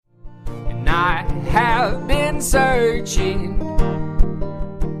I have been searching.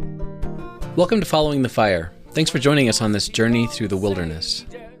 Welcome to Following the Fire. Thanks for joining us on this journey through the wilderness.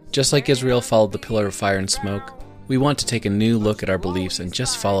 Just like Israel followed the pillar of fire and smoke, we want to take a new look at our beliefs and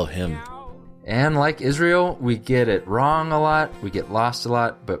just follow him. And like Israel, we get it wrong a lot, we get lost a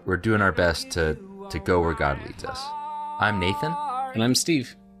lot, but we're doing our best to go where God leads us. I'm Nathan. And I'm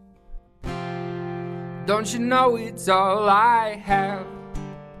Steve. Don't you know it's all I have?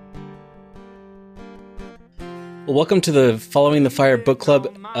 Well, welcome to the Following the Fire Book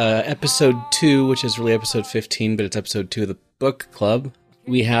Club, episode 2, which is really episode 15, but it's episode 2 of the book club.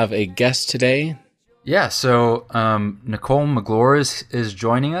 We have a guest today. Yeah, so Nicole McGlure is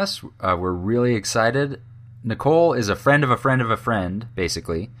joining us. We're really excited. Nicole is a friend of a friend of a friend,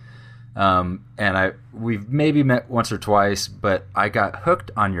 basically. And we've maybe met once or twice, but I got hooked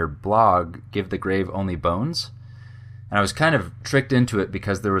on your blog, Give the Grave Only Bones. And I was kind of tricked into it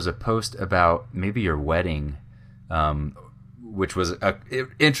because there was a post about maybe your wedding, which was an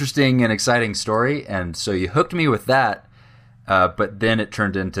interesting and exciting story. And so you hooked me with that, but then it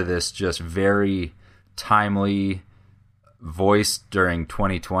turned into this just very timely voice during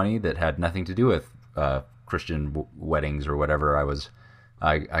 2020 that had nothing to do with Christian weddings or whatever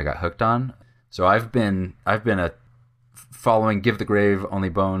I got hooked on. So I've been following Give the Grave Only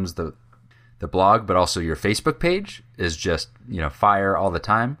Bones, the blog, but also your Facebook page is just, fire all the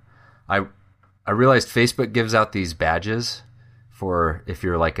time. I realized Facebook gives out these badges for if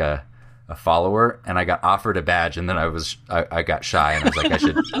you're like a follower, and I got offered a badge, and then I got shy, and I was like,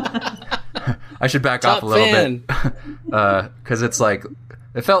 I should back off a little bit, because it's like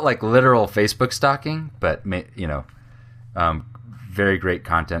it felt like literal Facebook stalking, but very great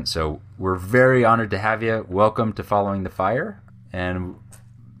content. So we're very honored to have you. Welcome to Following the Fire, and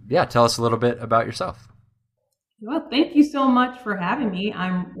yeah, tell us a little bit about yourself. Well, thank you so much for having me.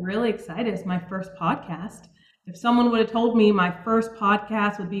 I'm really excited. It's my first podcast. If someone would have told me my first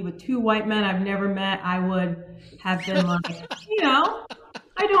podcast would be with two white men I've never met, I would have been like,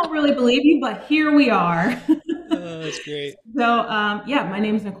 I don't really believe you, but here we are. Oh, that's great. So, my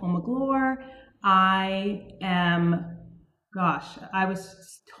name is Nicole McGlure. I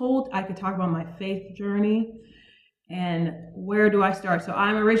was told I could talk about my faith journey. And where do I start? So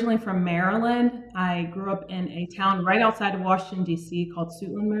I'm originally from Maryland. I grew up in a town right outside of Washington, D.C. called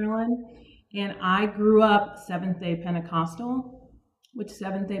Suitland, Maryland. And I grew up Seventh-day Pentecostal, which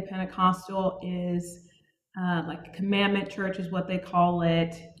Seventh-day Pentecostal is like a commandment church is what they call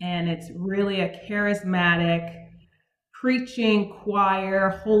it. And it's really a charismatic preaching,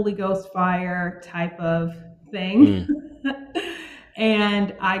 choir, Holy Ghost fire type of thing.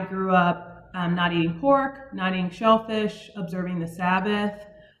 And I grew up not eating pork, not eating shellfish, observing the Sabbath,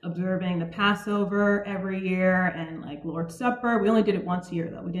 observing the Passover every year, and like Lord's Supper. We only did it once a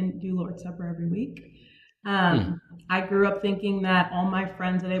year, though. We didn't do Lord's Supper every week. I grew up thinking that all my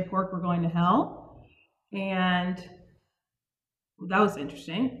friends that ate pork were going to hell. And that was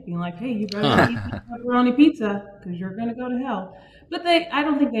interesting, being like, hey, you better eat pepperoni pizza because you're going to go to hell. But I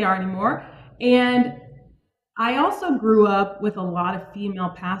don't think they are anymore. And I also grew up with a lot of female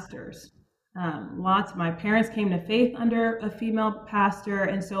pastors. My parents came to faith under a female pastor,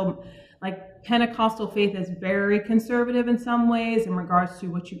 and so like Pentecostal faith is very conservative in some ways in regards to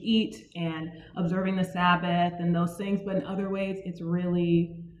what you eat and observing the Sabbath and those things, but in other ways it's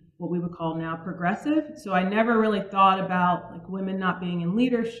really what we would call now progressive. So I never really thought about like women not being in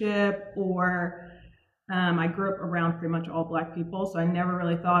leadership, or I grew up around pretty much all Black people, so I never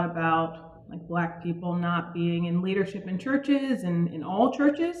really thought about like Black people not being in leadership in churches and in all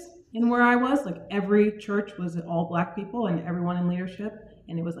churches. And where I was, like every church was all Black people and everyone in leadership,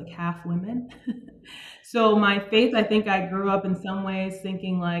 and it was like half women. So my faith, I think I grew up in some ways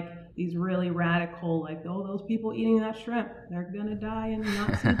thinking like these really radical, like, oh, those people eating that shrimp, they're gonna die and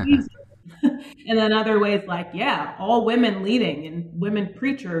not see Jesus. And then other ways like, yeah, all women leading and women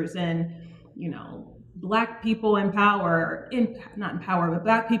preachers and, Black people in power, not in power, but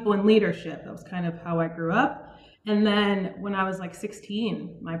Black people in leadership. That was kind of how I grew up. And then when I was like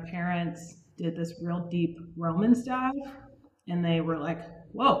 16, my parents did this real deep Romans dive, and they were like,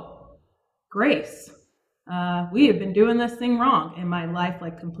 whoa, Grace, we have been doing this thing wrong. And my life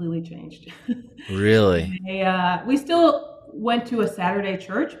like completely changed. Really? We still went to a Saturday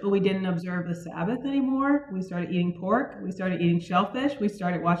church, but we didn't observe the Sabbath anymore. We started eating pork. We started eating shellfish. We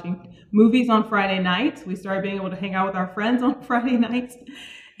started watching movies on Friday nights. We started being able to hang out with our friends on Friday nights.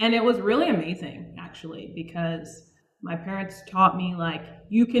 And it was really amazing, actually, because my parents taught me, like,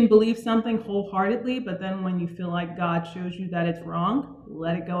 you can believe something wholeheartedly, but then when you feel like God shows you that it's wrong,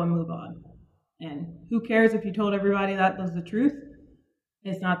 let it go and move on. And who cares if you told everybody that was the truth?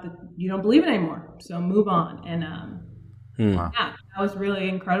 it's not that you don't believe it anymore. So move on. And Wow. yeah, that was really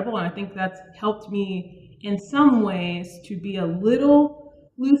incredible. And I think that's helped me in some ways to be a little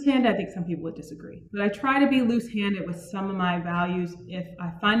loose-handed. I think some people would disagree, but I try to be loose-handed with some of my values. If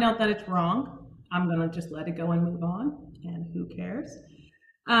I find out that it's wrong, I'm going to just let it go and move on, and who cares?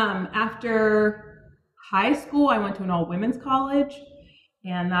 After high school, I went to an all-women's college,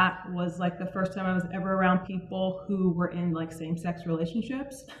 and that was like the first time I was ever around people who were in like same-sex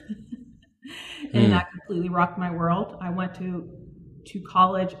relationships. And that completely rocked my world. I went to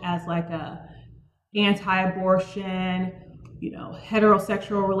college as like a anti-abortion,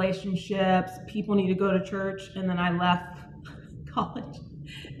 heterosexual relationships, people need to go to church, and then I left college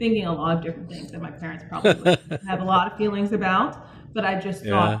thinking a lot of different things that my parents probably have a lot of feelings about, but I just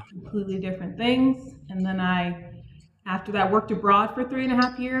thought completely different things. And then after that, worked abroad for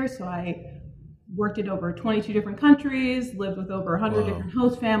 3.5 years. So I worked in over 22 different countries, lived with over 100 different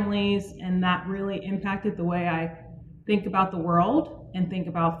host families, and that really impacted the way I think about the world and think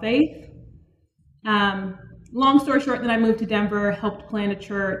about faith. Long story short, then I moved to Denver, helped plant a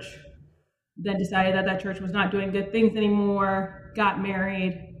church, then decided that church was not doing good things anymore, got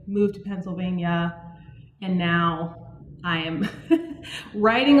married, moved to Pennsylvania, and now I am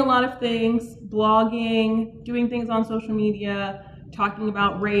writing a lot of things, blogging, doing things on social media, talking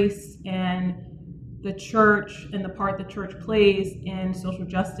about race and the church and the part the church plays in social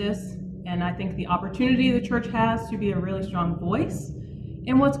justice. And I think the opportunity the church has to be a really strong voice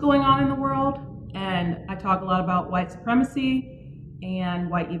in what's going on in the world. And I talk a lot about white supremacy and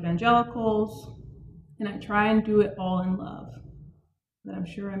white evangelicals, and I try and do it all in love. But I'm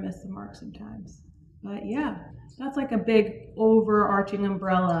sure I miss the mark sometimes. But yeah, that's like a big overarching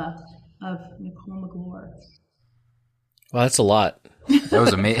umbrella of Nicole McGlure. Well, that's a lot. That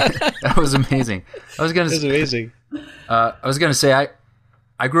was amazing. That was amazing. Amazing. I was gonna say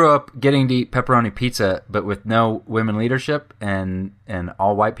I grew up getting to eat pepperoni pizza, but with no women leadership and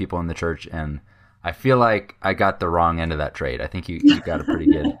all white people in the church, and I feel like I got the wrong end of that trade. I think you got it pretty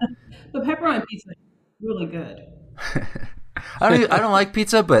good. But pepperoni pizza is really good. I don't like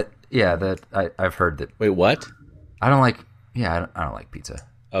pizza, but yeah, I've heard that. Wait, what? I don't like pizza.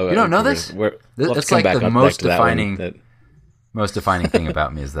 Oh, you don't know this? We'll It's like the most defining defining thing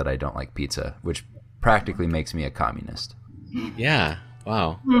about me is that I don't like pizza, which practically makes me a communist. Yeah.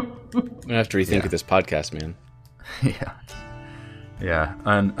 Wow. I'm gonna have to rethink this podcast, man. Yeah.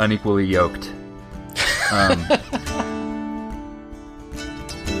 Unequally yoked.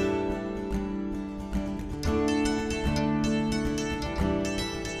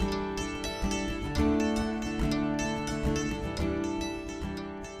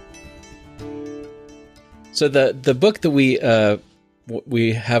 So the book that we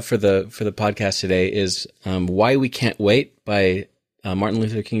have for the podcast today is Why We Can't Wait by Martin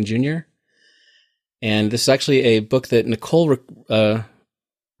Luther King Jr. And this is actually a book that Nicole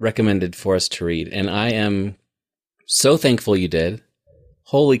recommended for us to read, and I am so thankful you did.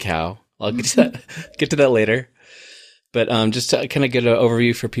 Holy cow! I'll get to that later. But just to kind of get an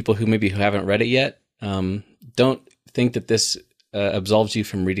overview for people who haven't read it yet, don't think that this absolves you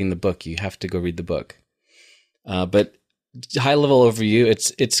from reading the book. You have to go read the book. But high level overview,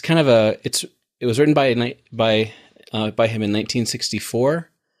 it's kind of it was written by him in 1964,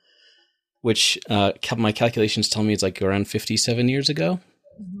 which my calculations tell me it's like around 57 years ago,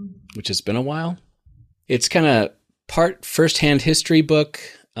 which has been a while. It's kind of part firsthand history book,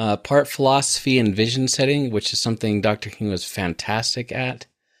 part philosophy and vision setting, which is something Dr. King was fantastic at.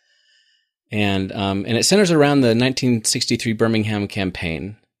 And it centers around the 1963 Birmingham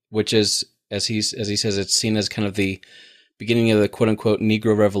campaign, which is, as he says, it's seen as kind of the beginning of the quote-unquote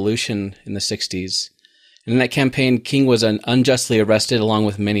Negro Revolution in the 60s. And in that campaign, King was unjustly arrested along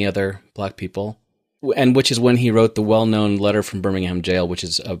with many other black people, and which is when he wrote the well-known letter from Birmingham jail, which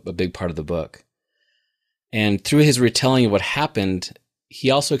is a big part of the book. And through his retelling of what happened,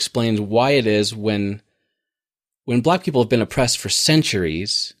 he also explains why it is when black people have been oppressed for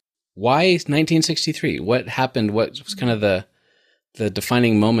centuries, why 1963? What happened? What was kind of the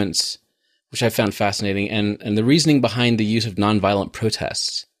defining moments, which I found fascinating, and the reasoning behind the use of nonviolent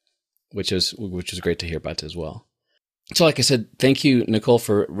protests, which was great to hear about as well. So like I said, thank you, Nicole,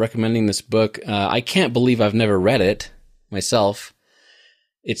 for recommending this book. I can't believe I've never read it myself.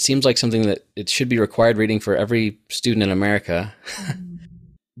 It seems like something that it should be required reading for every student in America.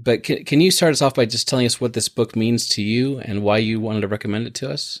 But can you start us off by just telling us what this book means to you and why you wanted to recommend it to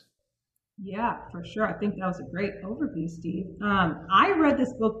us? Yeah, for sure. I think that was a great overview, Steve. I read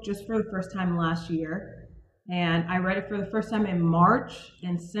this book just for the first time last year, and I read it for the first time in March,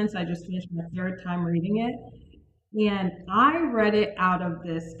 and since I just finished my third time reading it, And I read it out of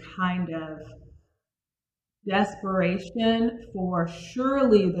this kind of desperation for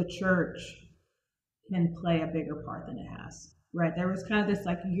surely the church can play a bigger part than it has, right? There was kind of this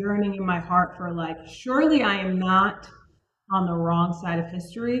like yearning in my heart for like, surely I am not on the wrong side of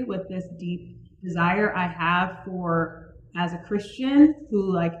history with this deep desire I have for, as a Christian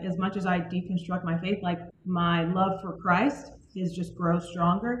who, like, as much as I deconstruct my faith, like my love for Christ is just grows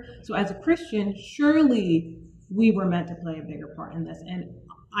stronger. So as a Christian, surely we were meant to play a bigger part in this. And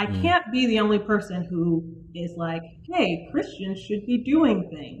I can't be the only person who is like, hey, Christians should be doing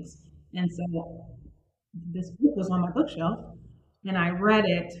things. And so this book was on my bookshelf and I read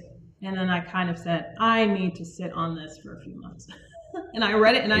it, and then I kind of said, I need to sit on this for a few months. And I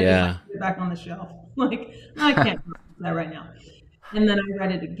read it and I just put it back on the shelf. Like, I can't do that right now. And then I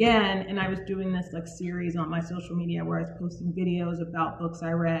read it again, and I was doing this like series on my social media where I was posting videos about books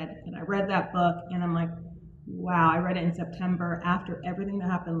I read. And I read that book and I'm like, wow, I read it in September after everything that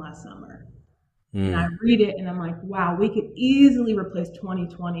happened last summer. And I read it and I'm like, wow, we could easily replace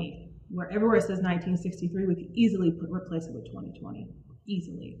 2020. Wherever it says 1963, we could easily replace it with 2020.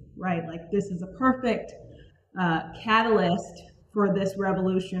 Easily, right? Like, this is a perfect catalyst for this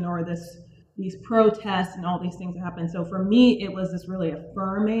revolution or these protests and all these things that happen. So for me, it was this really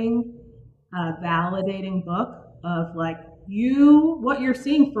affirming, validating book of like, what you're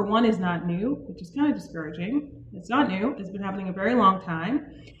seeing, for one, is not new, which is kind of discouraging. It's not new. It's been happening a very long time.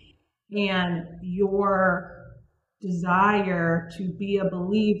 And your desire to be a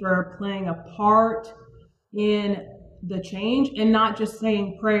believer, playing a part in the change, and not just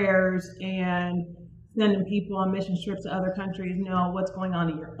saying prayers and sending people on mission trips to other countries. No, what's going on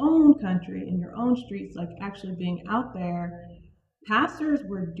in your own country, in your own streets, like actually being out there. Pastors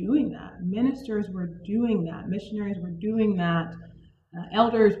were doing that. Ministers were doing that. Missionaries were doing that.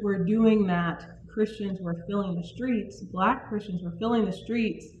 Elders were doing that. Christians were filling the streets. Black Christians were filling the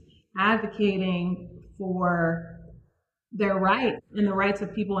streets, advocating for their rights and the rights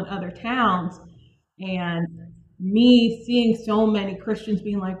of people in other towns. And me seeing so many Christians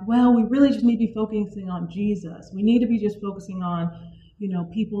being like, well, we really just need to be focusing on Jesus. We need to be just focusing on,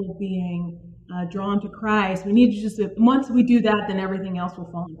 people being drawn to Christ. We need to just, once we do that, then everything else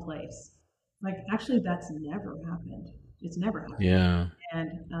will fall in place. Like, actually, that's never happened. It's never happened. Yeah.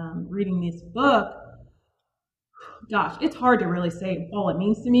 And reading this book, gosh, it's hard to really say all it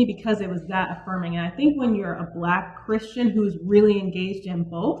means to me because it was that affirming. And I think when you're a Black Christian who's really engaged in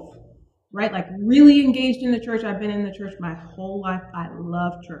both, right? Like really engaged in the church. I've been in the church my whole life. I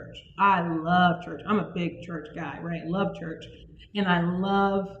love church. I'm a big church guy, right? Love church. And I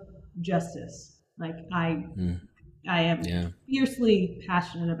love justice. Like I am fiercely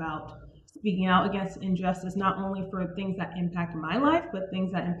passionate about speaking out against injustice, not only for things that impact my life, but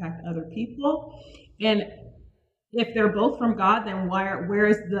things that impact other people. And if they're both from God, then where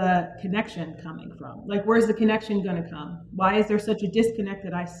is the connection coming from? Like, where's the connection going to come? Why is there such a disconnect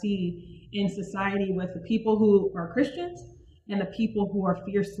that I see in society with the people who are Christians and the people who are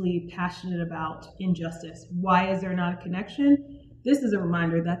fiercely passionate about injustice? Why is there not a connection? This is a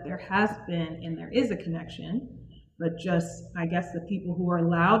reminder that there has been and there is a connection, but just, I guess, the people who are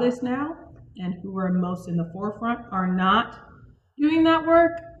loudest now and who are most in the forefront are not doing that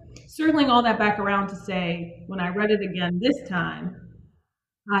work. Circling all that back around to say, when I read it again this time,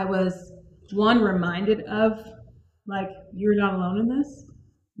 I was, one, reminded of, like, you're not alone in this.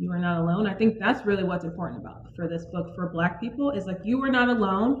 You are not alone. I think that's really what's important for this book for Black people is, like, you are not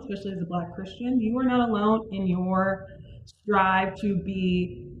alone, especially as a Black Christian. You are not alone in your strive to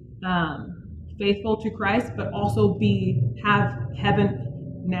be faithful to Christ, but also have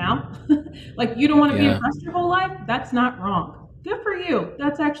heaven now. Like, you don't want to be oppressed your whole life? That's not wrong. Good for you.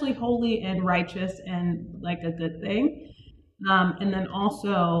 That's actually holy and righteous and like a good thing. And then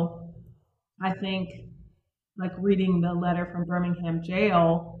also, I think, like reading the letter from Birmingham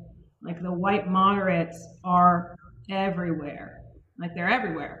jail, like the white moderates are everywhere. Like they're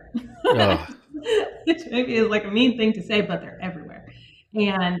everywhere. Oh. Which maybe is like a mean thing to say, but they're everywhere.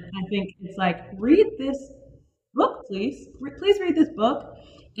 And I think it's like, read this book, please. Please read this book.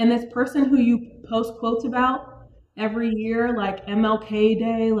 And this person who you post quotes about every year, like MLK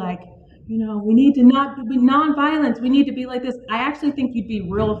Day, like, we need to not be nonviolence. We need to be like this. I actually think you'd be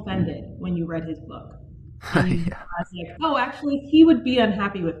real offended when you read his book. I was like, oh, actually, he would be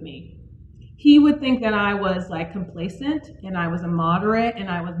unhappy with me. He would think that I was like complacent and I was a moderate and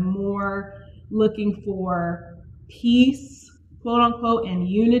I was more looking for peace, quote unquote, and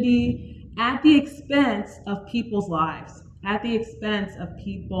unity at the expense of people's lives, at the expense of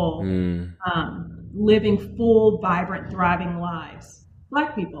people living full, vibrant, thriving lives.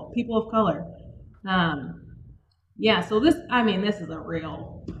 Black people, people of color. Yeah, so this is a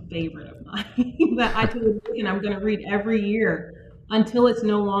real favorite of mine that I told you, and I'm going to read every year until it's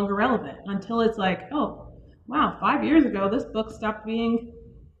no longer relevant, until it's like, oh, wow, 5 years ago, this book stopped being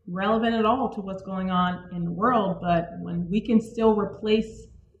relevant at all to what's going on in the world. But when we can still replace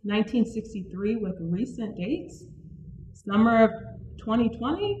 1963 with recent dates, summer of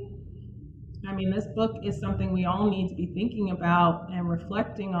 2020, this book is something we all need to be thinking about and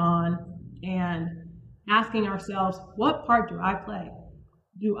reflecting on and asking ourselves, what part do I play?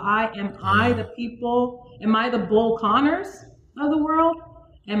 Am I the Bull Connors of the world?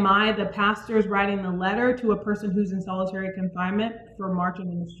 Am I the pastors writing the letter to a person who's in solitary confinement for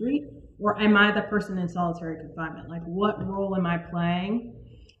marching in the street? Or am I the person in solitary confinement? Like, what role am I playing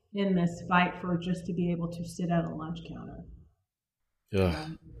in this fight for just to be able to sit at a lunch counter? Yeah.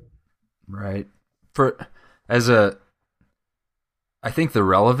 Right. I think the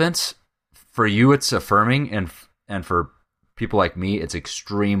relevance for you, it's affirming, and for people like me, it's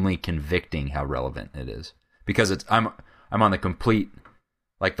extremely convicting how relevant it is, because I'm on the complete,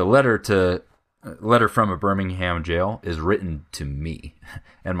 like, the letter from a Birmingham jail is written to me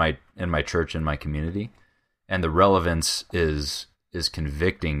and my church and my community, and the relevance is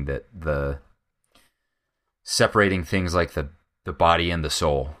convicting, that the separating things like the body and the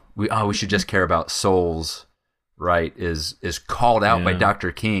soul. We should just care about souls, right? Is called out by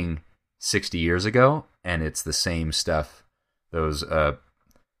Dr. King 60 years ago, and it's the same stuff. Those,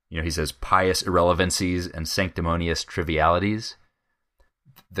 he says pious irrelevancies and sanctimonious trivialities.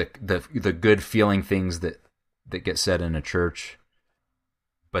 The good feeling things that get said in a church,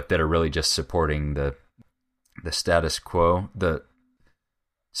 but that are really just supporting the status quo.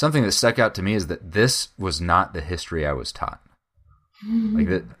 Something that stuck out to me is that this was not the history I was taught. Like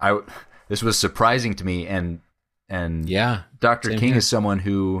that, this was surprising to me, and yeah, Dr. King here. is someone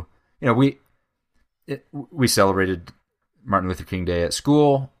who, we celebrated Martin Luther King Day at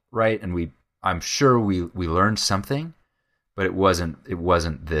school, right? And I'm sure we learned something, but it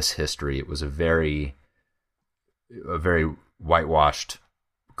wasn't this history. It was a very whitewashed,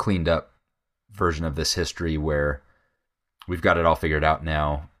 cleaned up version of this history where we've got it all figured out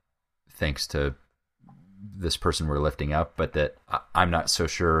now, thanks to this person we're lifting up, but that I'm not so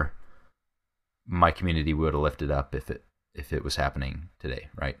sure my community would have lifted up if it was happening today,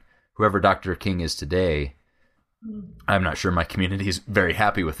 right? Whoever Dr. King is today, I'm not sure my community is very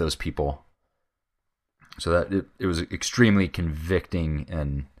happy with those people. So that it was extremely convicting,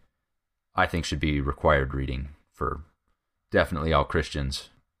 and I think should be required reading for definitely all Christians,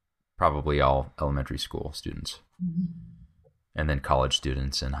 probably all elementary school students, and then college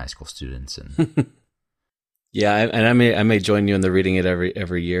students and high school students. And yeah, and I may join you in the reading it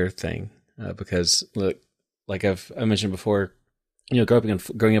every year thing, because look, like I mentioned before,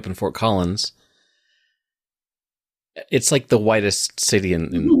 growing up in Fort Collins, it's like the whitest city in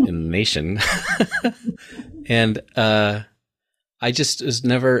the nation, and I just was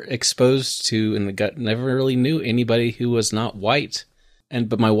never exposed to, and never really knew anybody who was not white.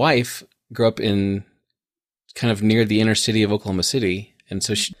 But my wife grew up in kind of near the inner city of Oklahoma City, and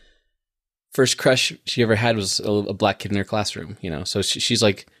so first crush she ever had was a black kid in her classroom. So she's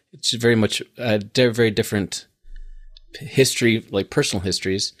very much very different history, like personal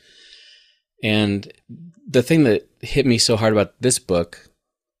histories. And the thing that hit me so hard about this book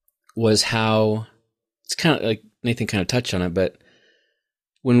was how, it's kind of like Nathan kind of touched on it, but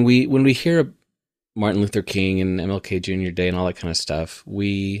when we hear Martin Luther King and MLK Jr. Day and all that kind of stuff,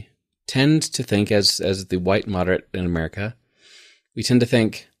 we tend to think, as the white moderate in America, we tend to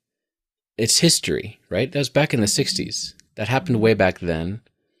think it's history, right? That was back in the 60s. That happened way back then.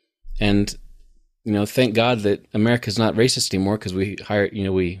 And thank God that America's not racist anymore, because we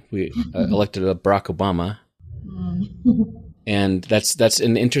elected Barack Obama, and that's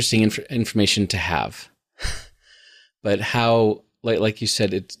an interesting information to have. But how, like you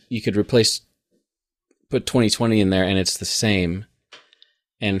said, you could put 2020 in there, and it's the same.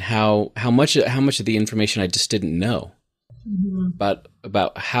 And how much of the information I just didn't know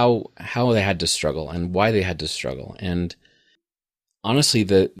about how they had to struggle and why they had to struggle. And honestly,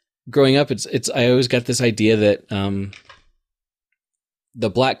 growing up, I always got this idea that the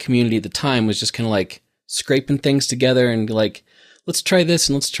black community at the time was just kind of like scraping things together and like, let's try this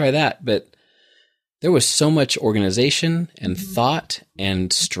and let's try that. But there was so much organization and thought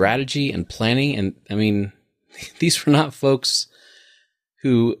and strategy and planning. And these were not folks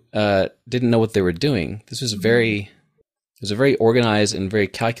who didn't know what they were doing. This was a very organized and very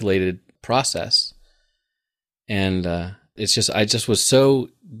calculated process. And I just was so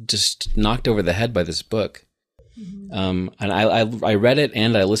just knocked over the head by this book. And I read it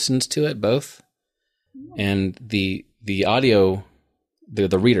and I listened to it both. And the audio,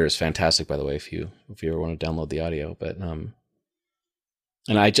 the reader is fantastic, by the way, if you ever want to download the audio. But and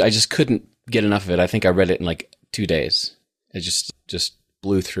I just couldn't get enough of it. I think I read it in like 2 days. It just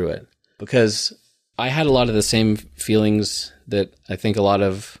blew through it, because I had a lot of the same feelings that I think I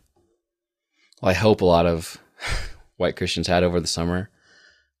hope a lot of white Christians had over the summer,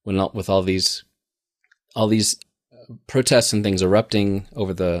 with all these protests and things erupting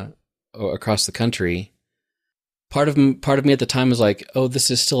across the country. Part of me at the time was like, oh,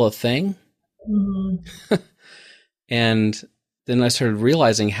 this is still a thing. Mm-hmm. And then I started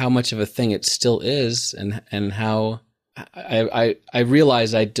realizing how much of a thing it still is, and how I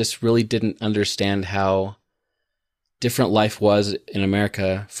realized I just really didn't understand how different life was in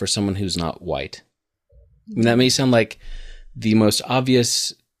America for someone who's not white. And that may sound like the most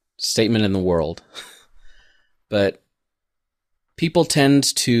obvious statement in the world, but people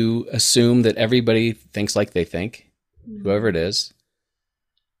tend to assume that everybody thinks like they think, whoever it is.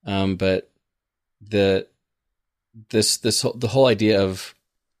 But the whole idea of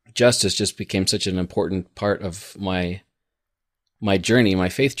justice just became such an important part of my journey, my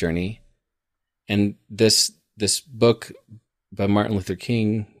faith journey. And this book by Martin Luther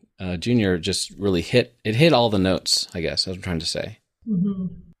King Jr. just really hit all the notes, I guess, as I'm trying to say. Mm-hmm. I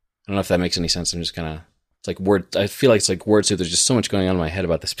don't know if that makes any sense. I'm just kind of, it's like I feel like it's like word soup. There's just so much going on in my head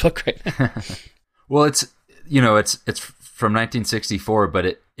about this book right now. Well, it's from 1964, but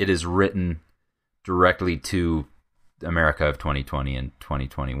it is written directly to America of 2020 and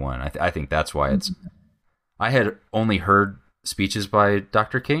 2021. I think that's why it's. I had only heard speeches by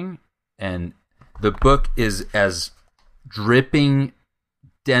Dr. King, and the book is as dripping,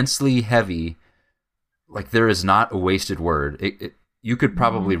 densely heavy. Like, there is not a wasted word. You could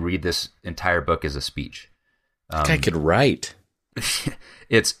probably read this entire book as a speech. I could write.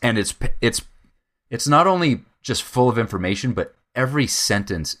 It's not only just full of information, but every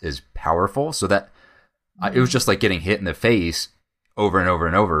sentence is powerful. So that it was just like getting hit in the face over and over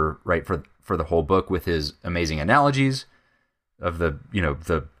and over, right? For the whole book, with his amazing analogies of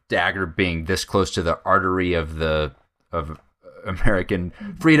the dagger being this close to the artery of American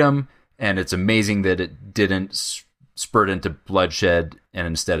freedom, and it's amazing that it didn't spurt into bloodshed, and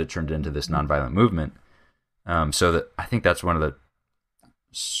instead it turned into this nonviolent movement. So that I think that's one of the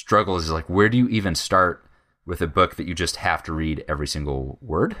struggles, is like, where do you even start with a book that you just have to read every single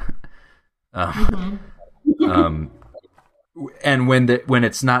word? And when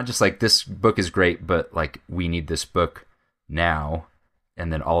it's not just like, this book is great, but like, we need this book now,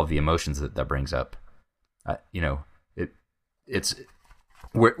 and then all of the emotions that brings up, it's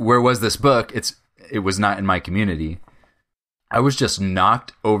where was this book? It was not in my community. I was just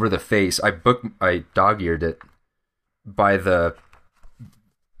knocked over the face. I dog-eared it by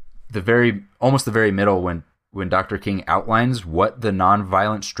almost the very middle, when Dr. King outlines what the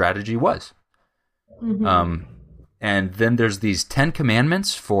nonviolent strategy was. Mm-hmm. And then there's these 10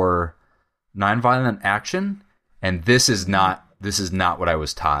 commandments for nonviolent action, and this is not what I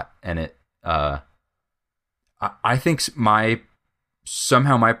was taught. And I think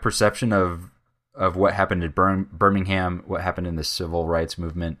somehow my perception of what happened in Birmingham, what happened in the civil rights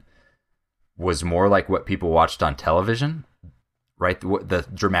movement, was more like what people watched on television, right? The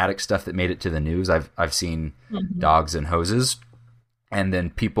dramatic stuff that made it to the news. I've seen dogs and hoses, and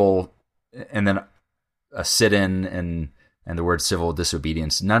then a sit-in and the word civil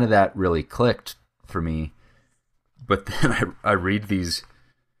disobedience. None of that really clicked for me. But then I read these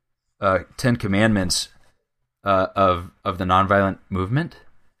 10 commandments of the nonviolent movement,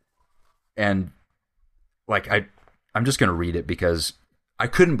 and like, I'm just going to read it because I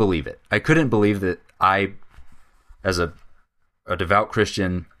couldn't believe it. I couldn't believe that I, as a devout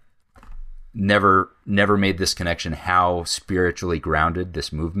Christian, never made this connection, how spiritually grounded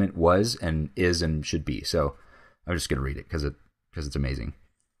this movement was and is and should be. So I'm just going to read it because it's amazing.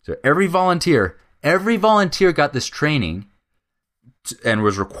 So every volunteer got this training and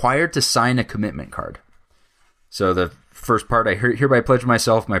was required to sign a commitment card. So the first part, I hereby pledge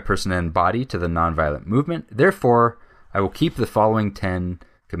myself, my person and body, to the nonviolent movement. Therefore, I will keep the following 10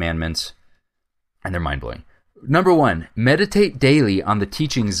 commandments, and they're mind-blowing. Number 1, meditate daily on the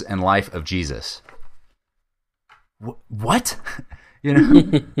teachings and life of Jesus. What?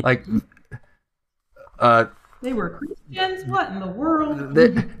 Like, they were Christians? What in the world?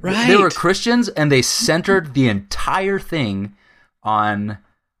 They were Christians, and they centered the entire thing on,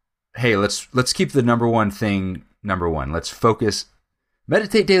 hey, let's keep the number one thing number one. Let's focus.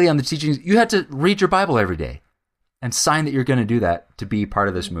 Meditate daily on the teachings. You had to read your Bible every day and sign that you're going to do that to be part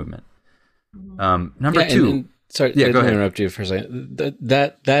of this movement. Number 2. Sorry, yeah, I go didn't ahead. interrupt you for a second.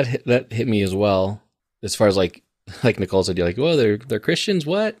 That hit me as well. as far as like Nicole said, you're like, well, they're Christians.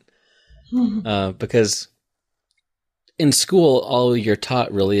 What? Because in school, all you're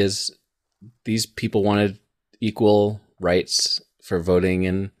taught really is these people wanted equal rights for voting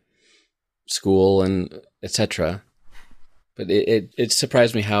in school and etc. But it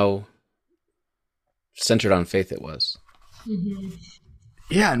surprised me how centered on faith it was. Mm-hmm.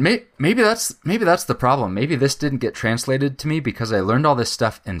 Yeah, and maybe that's the problem. Maybe this didn't get translated to me because I learned all this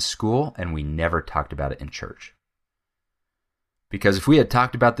stuff in school and we never talked about it in church. Because if we had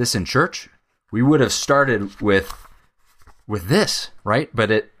talked about this in church, we would have started with this, right?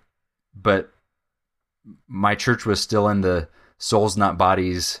 But my church was still in the souls not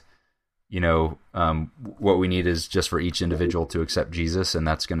bodies. What we need is just for each individual to accept Jesus, and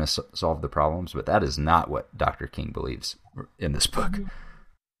that's going to solve the problems. But that is not what Dr. King believes in this book.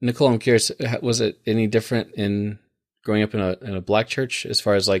 Nicole, I'm curious, was it any different in growing up in a Black church as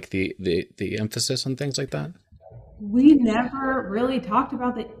far as like the emphasis on things like that? We never really talked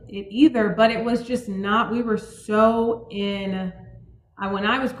about it either, but it was just not, we were so in, when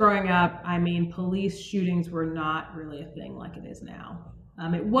I was growing up, I mean, police shootings were not really a thing like it is now.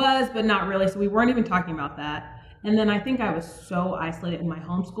 It was, but not really. So we weren't even talking about that. And then I think I was so isolated in my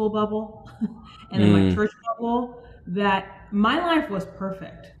homeschool bubble and in my church bubble that my life was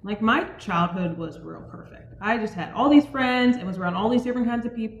perfect. Like my childhood was real perfect. I just had all these friends and was around all these different kinds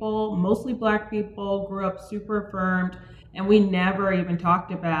of people, mostly Black people, grew up super affirmed. And we never even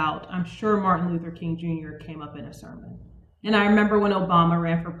talked about, I'm sure Martin Luther King Jr. came up in a sermon. And I remember when Obama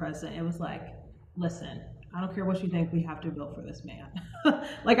ran for president, it was like, listen, I don't care what you think, we have to vote for this man.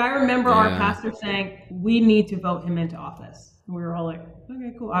 Like I remember our pastor saying, we need to vote him into office. And we were all like,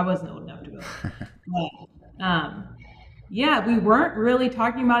 okay, cool. I wasn't old enough to vote. But, we weren't really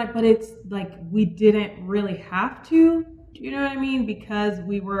talking about it, but it's like we didn't really have to. Do you know what I mean? Because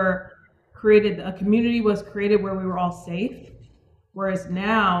we were created, a community was created where we were all safe. Whereas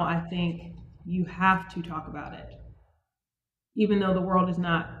now I think you have to talk about it. Even though the world has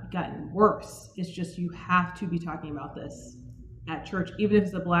not gotten worse, it's just you have to be talking about this at church, even if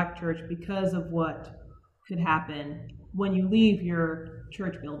it's a Black church, because of what could happen when you leave your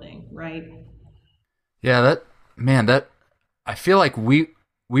church building, right? Yeah, that I feel like we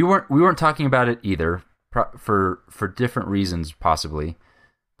weren't talking about it either for different reasons possibly,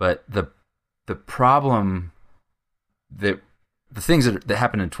 but the problem that the things that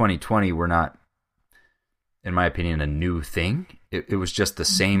happened in 2020 were not, in my opinion, a new thing. It was just the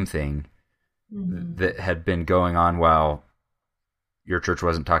same thing that had been going on while your church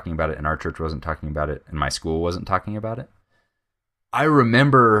wasn't talking about it and our church wasn't talking about it and my school wasn't talking about it. I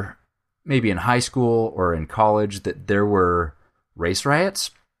remember maybe in high school or in college that there were race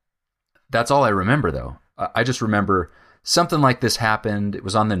riots. That's all I remember, though. I just remember something like this happened. It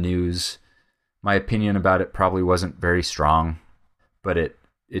was on the news. My opinion about it probably wasn't very strong, but it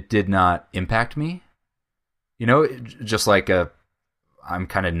did not impact me. Just like I'm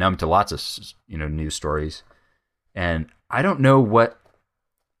kind of numb to lots of, news stories. And I don't know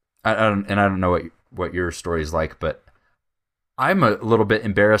I don't know what your story is like, but I'm a little bit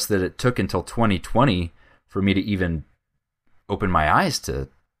embarrassed that it took until 2020 for me to even open my eyes to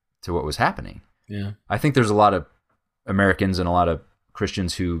what was happening. Yeah. I think there's a lot of Americans and a lot of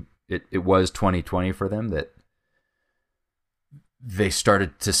Christians who it was 2020 for them that they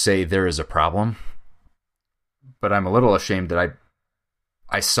started to say there is a problem. But I'm a little ashamed that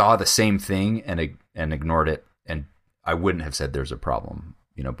I saw the same thing and ignored it, and I wouldn't have said there's a problem,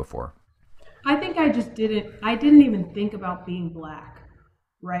 before. I think I didn't even think about being Black,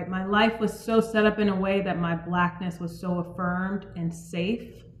 right? My life was so set up in a way that my Blackness was so affirmed and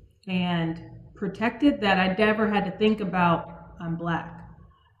safe and protected that I never had to think about I'm Black.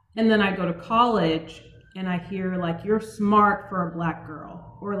 And then I go to college and I hear like, you're smart for a Black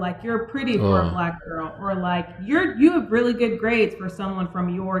girl, or like you're pretty for a Black girl, or like you have really good grades for someone from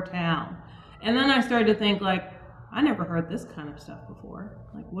your town. And then I started to think like, I never heard this kind of stuff before.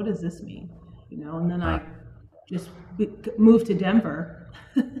 Like, what does this mean? And then I just moved to Denver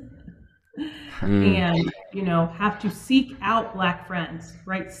and, have to seek out Black friends,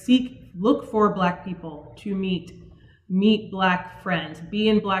 right? Look for Black people to meet Black friends, be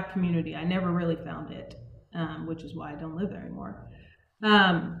in Black community. I never really found it, which is why I don't live there anymore.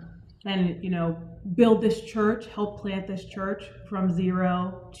 And, build this church, help plant this church from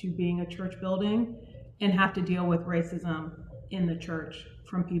zero to being a church building, and have to deal with racism in the church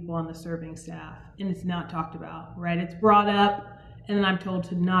from people on the serving staff. And it's not talked about, right? It's brought up, and then I'm told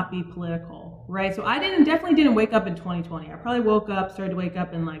to not be political, right? So I definitely didn't wake up in 2020. I probably started to wake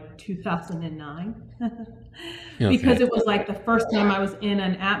up in like 2009 because it was like the first time I was in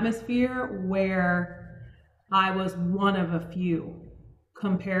an atmosphere where I was one of a few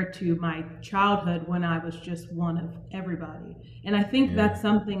compared to my childhood when I was just one of everybody. And I think that's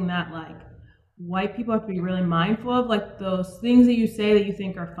something that like white people have to be really mindful of, like those things that you say that you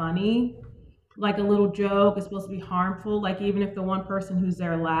think are funny, like a little joke is supposed to be harmful. Like even if the one person who's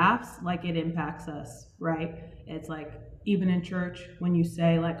there laughs, like it impacts us, right? It's like even in church when you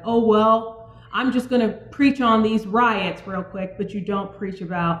say like, oh, well, I'm just going to preach on these riots real quick, but you don't preach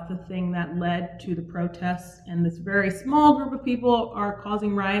about the thing that led to the protests. And this very small group of people are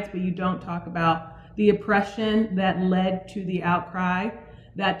causing riots, but you don't talk about the oppression that led to the outcry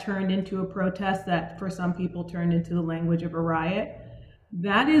that turned into a protest that for some people turned into the language of a riot.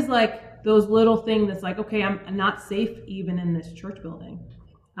 That is like those little things that's like, okay, I'm not safe even in this church building.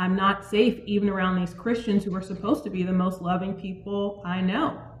 I'm not safe even around these Christians who are supposed to be the most loving people I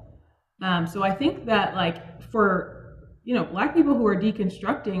know. So I think that like for, you know, Black people who are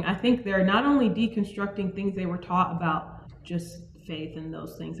deconstructing, I think they're not only deconstructing things they were taught about just faith and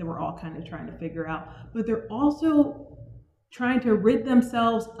those things that we're all kind of trying to figure out, but they're also trying to rid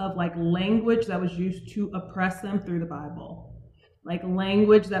themselves of like language that was used to oppress them through the Bible, like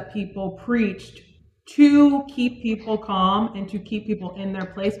language that people preached to keep people calm and to keep people in their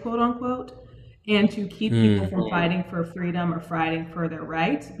place, quote unquote, and to keep people from fighting for freedom or fighting for their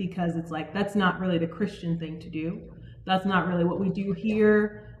rights, because it's like, that's not really the Christian thing to do. That's not really what we do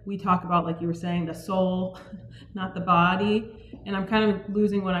here. We talk about, like you were saying, the soul, not the body. And I'm kind of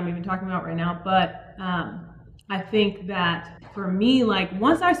losing what I'm even talking about right now. But I think that for me, like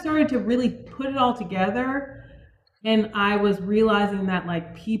once I started to really put it all together and I was realizing that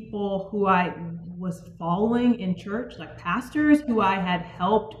like people who I was following in church, like pastors who I had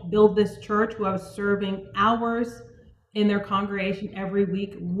helped build this church, who I was serving hours in their congregation every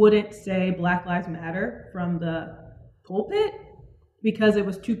week, wouldn't say Black Lives Matter from the pulpit because it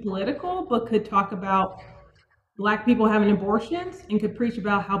was too political, but could talk about Black people having abortions and could preach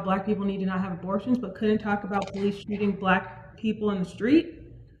about how Black people need to not have abortions, but couldn't talk about police shooting Black people in the street.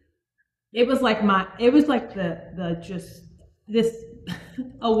 It was like the just this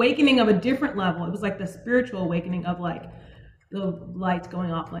awakening of a different level. It was like the spiritual awakening of like the lights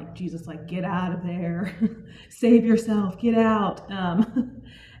going off, like Jesus, like get out of there, save yourself, get out.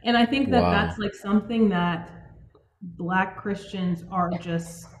 And I think that that's like something that Black Christians are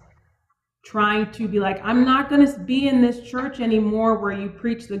just trying to be like, I'm not going to be in this church anymore where you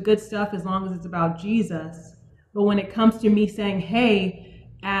preach the good stuff as long as it's about Jesus. But when it comes to me saying, hey,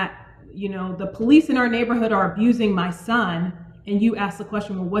 the police in our neighborhood are abusing my son, and you ask the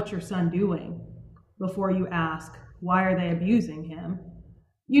question, well, what's your son doing? Before you ask, why are they abusing him?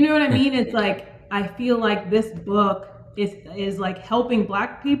 You know what I mean? It's like, I feel like this book is like helping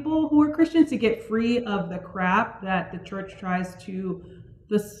Black people who are Christians to get free of the crap that the church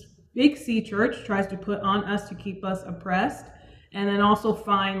this big C church tries to put on us to keep us oppressed, and then also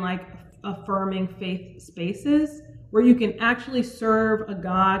find like affirming faith spaces where you can actually serve a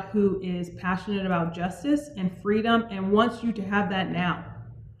God who is passionate about justice and freedom and wants you to have that now.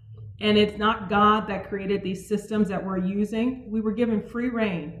 And it's not God that created these systems that we're using. We were given free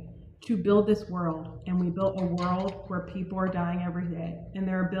reign to build this world, and we built a world where people are dying every day, and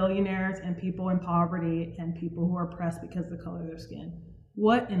there are billionaires and people in poverty and people who are oppressed because of the color of their skin.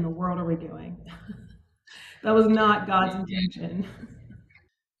 What in the world are we doing? That was not God's intention.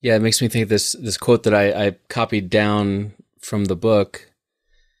 Yeah, it makes me think this quote that I copied down from the book.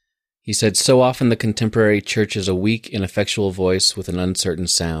 He said, "So often the contemporary church is a weak, ineffectual voice with an uncertain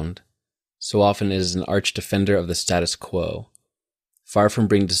sound. So often it is an arch defender of the status quo. Far from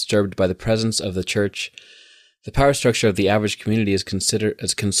being disturbed by the presence of the church, the power structure of the average community is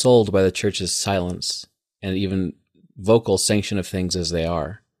consoled by the church's silence and even vocal sanction of things as they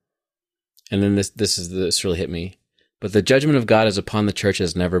are." And then this really hit me. "But the judgment of God is upon the church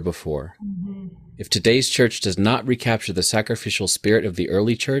as never before. Mm-hmm. If today's church does not recapture the sacrificial spirit of the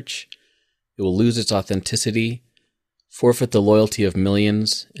early church, it will lose its authenticity, forfeit the loyalty of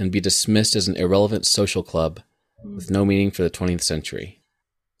millions, and be dismissed as an irrelevant social club with no meaning for the 20th century.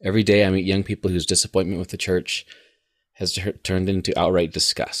 Every day I meet young people whose disappointment with the church has turned into outright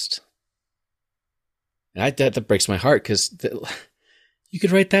disgust." And that breaks my heart, because you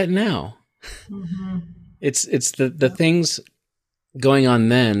could write that now. Mm-hmm. It's the things going on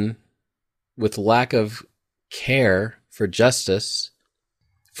then with lack of care for justice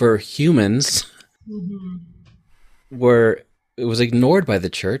for humans, mm-hmm. where it was ignored by the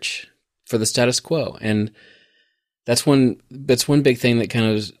church for the status quo. And that's one big thing that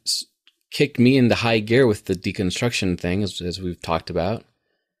kind of kicked me into high gear with the deconstruction thing, as we've talked about.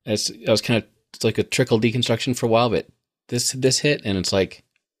 I was kind of, it's like a trickle deconstruction for a while, but this hit, and it's like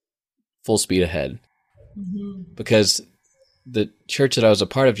full speed ahead. because the church that I was a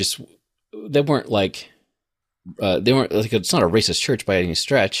part of they weren't like it's not a racist church by any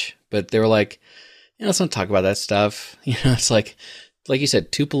stretch, but they were like, let's not talk about that stuff. It's like you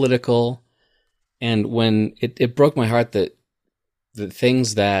said, too political. And when it broke my heart that the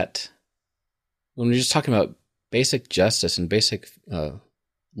things that, when we're just talking about basic justice and basic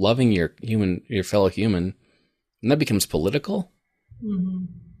loving your fellow human, and that becomes political,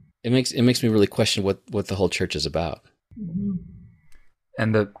 it makes me really question what the whole church is about.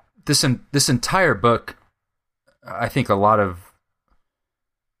 And this entire book, I think a lot of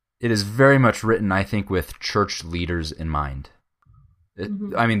it is very much written, I think, with church leaders in mind.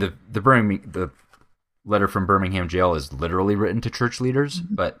 I mean, the letter from Birmingham jail is literally written to church leaders,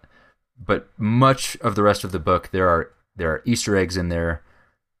 but much of the rest of the book, there are Easter eggs in there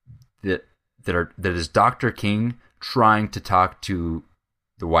that is Dr. King trying to talk to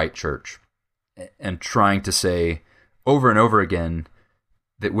the white church and trying to say over and over again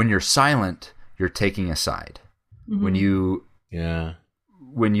that when you're silent, you're taking a side. When you are,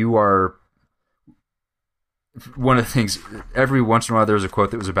 one of the things, every once in a while there was a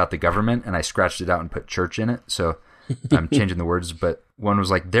quote that was about the government, and I scratched it out and put church in it, so I'm changing the words, but one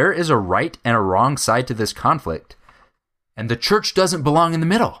was like, there is a right and a wrong side to this conflict, and the church doesn't belong in the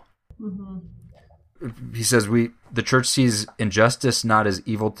middle. He says, the church sees injustice not as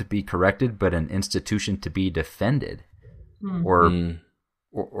evil to be corrected, but an institution to be defended, or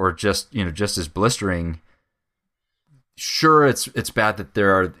just as blistering. Sure, it's bad that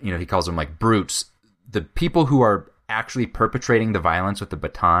there are, he calls them like brutes, the people who are actually perpetrating the violence with the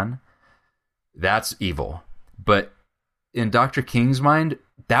baton. That's evil. But in Dr. King's mind,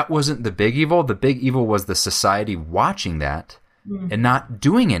 that wasn't the big evil. The big evil was the society watching that and not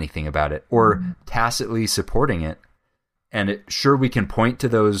doing anything about it, or tacitly supporting it. And we can point to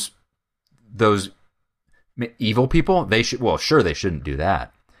those evil people. They shouldn't do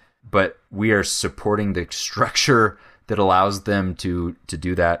that. But we are supporting the structure that allows them to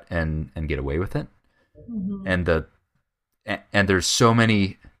do that and get away with it. And there's so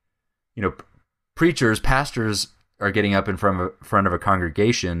many, pastors are getting up in front of a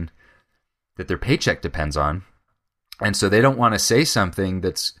congregation that their paycheck depends on, and so they don't want to say something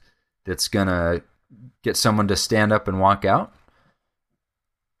that's gonna get someone to stand up and walk out,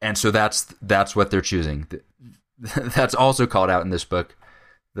 and so that's what they're choosing. That's also called out in this book.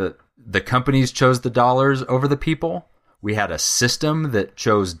 The companies chose the dollars over the people. We had a system that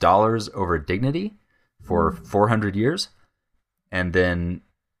chose dollars over dignity for 400 years, and then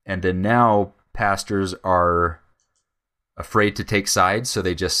now pastors are afraid to take sides, so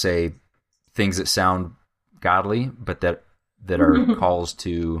they just say things that sound godly, but that are calls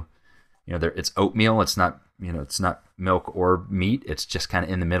to, it's oatmeal. It's not milk or meat. It's just kind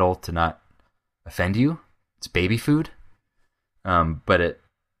of in the middle to not offend you. It's baby food, but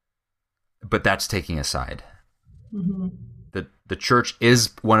that's taking a side. The church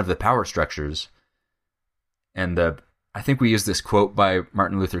is one of the power structures, and I think we use this quote by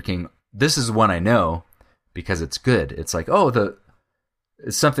Martin Luther King. This is one I know because it's good. It's like,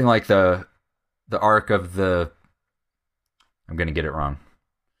 it's something like the arc of I'm going to get it wrong.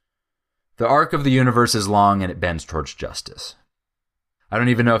 The arc of the universe is long and it bends towards justice. I don't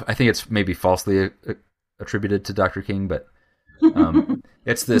even know I think it's maybe falsely attributed to Dr. King, but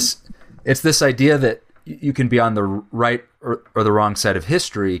it's this idea that you can be on the right or the wrong side of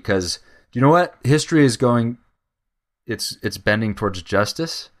history, because do you know what? History is going, it's bending towards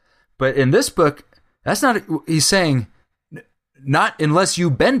justice. But in this book, that's not, he's saying, not unless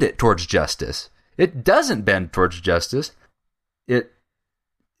you bend it towards justice. It doesn't bend towards justice. You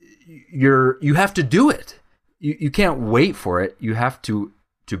have to do it. You can't wait for it. You have to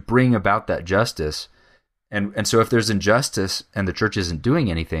bring about that justice. And so if there's injustice and the church isn't doing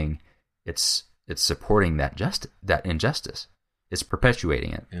anything, it's supporting that injustice. It's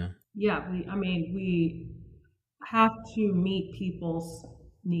perpetuating it. Yeah. We have to meet people's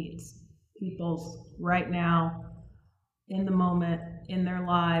needs, people's right now, in the moment, in their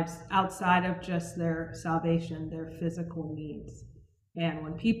lives, outside of just their salvation, their physical needs. And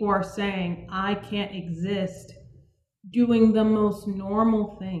when people are saying, I can't exist doing the most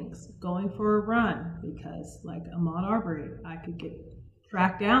normal things, going for a run, because like Ahmaud Arbery, I could get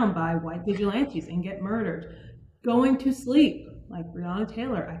tracked down by white vigilantes and get murdered. Going to sleep, like Breonna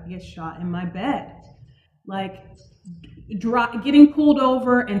Taylor, I could get shot in my bed. Like getting pulled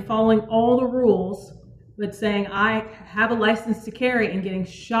over and following all the rules, but saying I have a license to carry and getting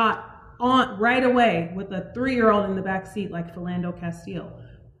shot on right away with a 3-year-old in the back seat like Philando Castile.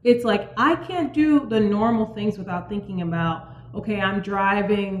 It's like I can't do the normal things without thinking about, okay, I'm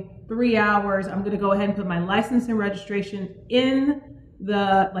driving 3 hours, I'm going to go ahead and put my license and registration in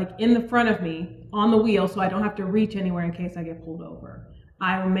the front of me on the wheel, so I don't have to reach anywhere in case I get pulled over.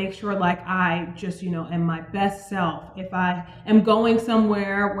 I will make sure like I just, am my best self. If I am going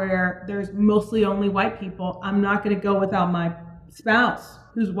somewhere where there's mostly only white people, I'm not going to go without my spouse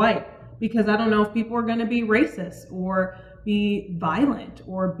who's white, because I don't know if people are going to be racist or be violent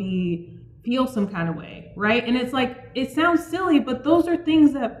or feel some kind of way, right? And it's like, it sounds silly, but those are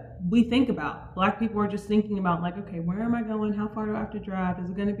things that we think about. Black people are just thinking about like, okay, where am I going? How far do I have to drive? Is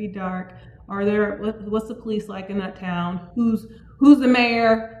it going to be dark? What's the police like in that town? Who's the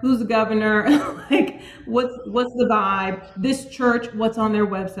mayor? Who's the governor? Like, what's the vibe? This church, what's on their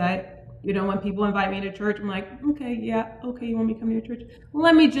website? When people invite me to church, I'm like, okay, you want me to come to your church?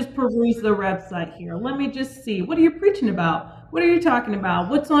 Let me just peruse the website here. Let me just see. What are you preaching about? What are you talking about?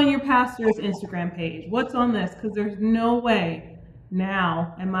 What's on your pastor's Instagram page? What's on this? Because there's no way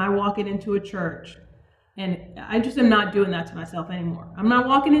now am I walking into a church, and I just am not doing that to myself anymore. I'm not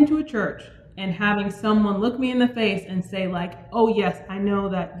walking into a church and having someone look me in the face and say like, oh yes, I know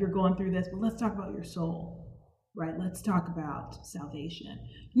that you're going through this, but let's talk about your soul. Right? Let's talk about salvation.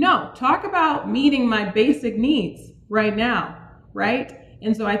 No, talk about meeting my basic needs right now, right?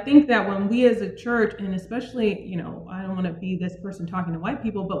 And so I think that when we as a church, and especially, I don't want to be this person talking to white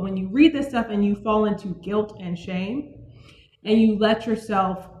people, but when you read this stuff and you fall into guilt and shame, and you let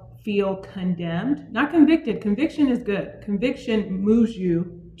yourself feel condemned, not convicted. Conviction is good. Conviction moves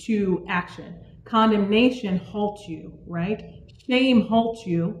you to action. Condemnation halts you, right? Shame halts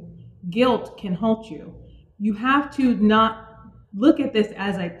you. Guilt can halt you. You have to not look at this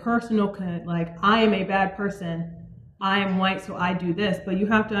as a personal, like, I am a bad person, I am white, so I do this. But you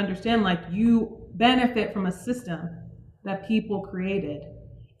have to understand, like, you benefit from a system that people created.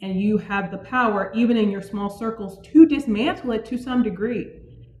 And you have the power, even in your small circles, to dismantle it to some degree.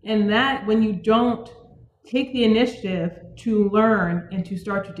 And that when you don't take the initiative to learn and to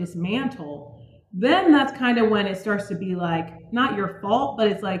start to dismantle, then that's kind of when it starts to be like, not your fault, but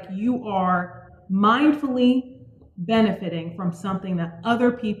it's like you are mindfully benefiting from something that other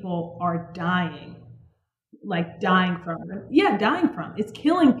people are dying from. Yeah, dying from. It's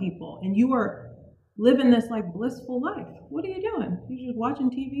killing people. And you are living this like blissful life. What are you doing? You're just watching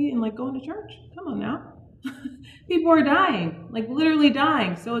TV and like going to church? Come on now. People are dying, like literally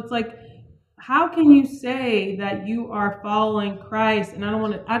dying. So it's like, how can you say that you are following Christ? And I don't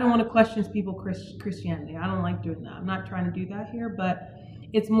want to question people's Christianity. I don't like doing that. I'm not trying to do that here, but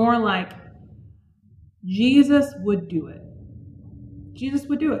it's more like Jesus would do it. Jesus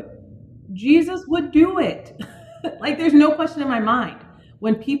would do it. Jesus would do it. Like, there's no question in my mind.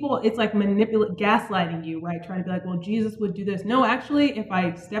 When people, it's like gaslighting you, right? Trying to be like, well, Jesus would do this. No, actually, if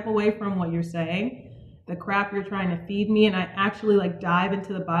I step away from what you're saying, the crap you're trying to feed me, and I actually like dive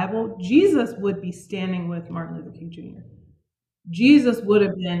into the Bible, Jesus would be standing with Martin Luther King Jr. Jesus would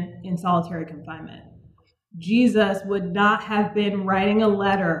have been in solitary confinement. Jesus would not have been writing a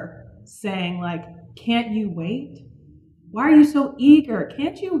letter saying like, can't you wait? Why are you so eager?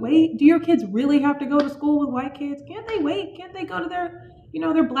 Can't you wait? Do your kids really have to go to school with white kids? Can't they wait? Can't they go to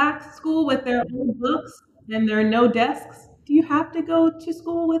their black school with their own books and their no desks? Do you have to go to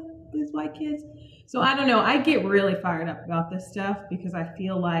school with these white kids? So I don't know. I get really fired up about this stuff because I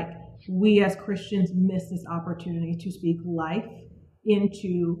feel like we as Christians miss this opportunity to speak life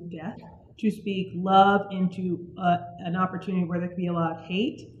into death, to speak love into an opportunity where there could be a lot of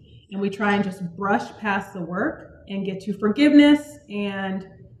hate. And we try and just brush past the work and get to forgiveness and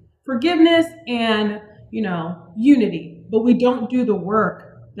unity. But we don't do the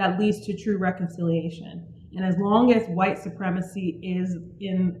work that leads to true reconciliation. And as long as white supremacy is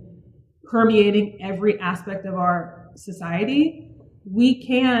permeating every aspect of our society, we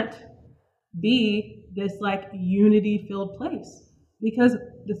can't be this like unity-filled place because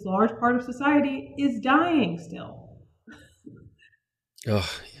this large part of society is dying still. Oh.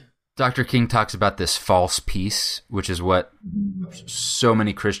 Dr. King talks about this false peace, which is what so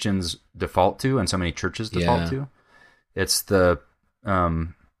many Christians default to and so many churches default to. It's the, I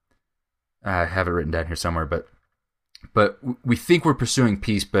have it written down here somewhere, but we think we're pursuing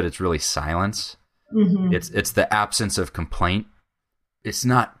peace, but it's really silence. Mm-hmm. It's the absence of complaint. It's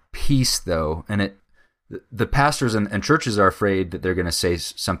not peace though. And the pastors and churches are afraid that they're going to say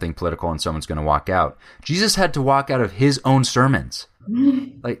something political and someone's going to walk out. Jesus had to walk out of his own sermons.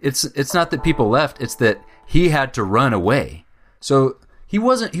 Like it's not that people left, it's that he had to run away. So he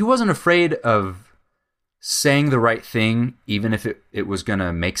wasn't afraid of saying the right thing, even if it was going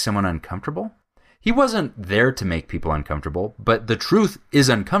to make someone uncomfortable. He wasn't there to make people uncomfortable, but the truth is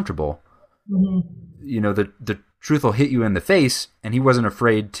uncomfortable. Mm-hmm. The truth will hit you in the face, and he wasn't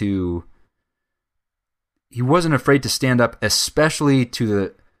afraid to stand up, especially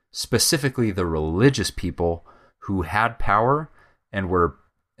to specifically the religious people who had power and were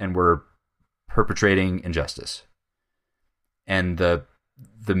perpetrating injustice. And the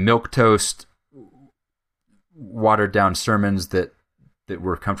milquetoast, watered down sermons that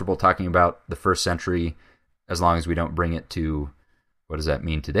we're comfortable talking about the first century, as long as we don't bring it to what does that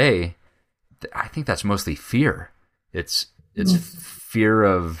mean today, I think that's mostly fear. It's fear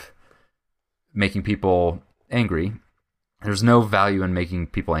of making people angry. There's no value in making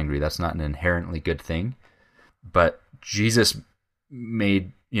people angry. That's not an inherently good thing. But Jesus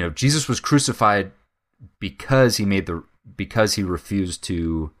was crucified because he refused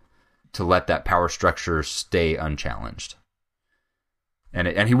to let that power structure stay unchallenged.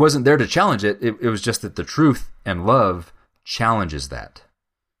 And he wasn't there to challenge it. It was just that the truth and love challenges that.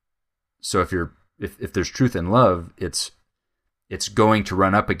 So if there's truth and love, it's going to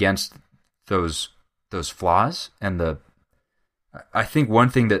run up against those flaws. And I think one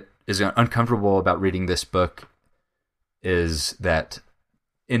thing that is uncomfortable about reading this book is that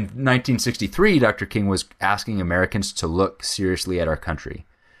in 1963, Dr. King was asking Americans to look seriously at our country.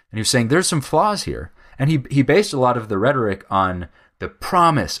 And he was saying there's some flaws here. And he based a lot of the rhetoric on the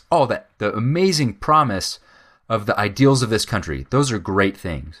promise, the amazing promise of the ideals of this country. Those are great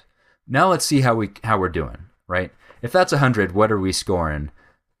things. Now let's see how we're doing, right? If that's 100, what are we scoring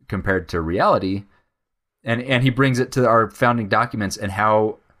compared to reality? And he brings it to our founding documents and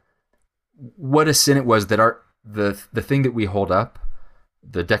what a sin it was that the thing that we hold up,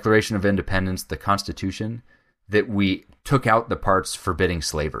 the Declaration of Independence, the Constitution, that we took out the parts forbidding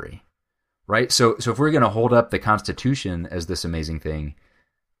slavery, right? So if we're going to hold up the Constitution as this amazing thing,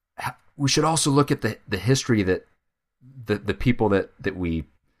 we should also look at the history that the people that we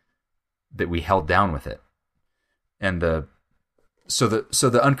held down with it. And so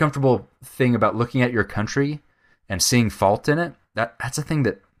the uncomfortable thing about looking at your country and seeing fault in it, that's a thing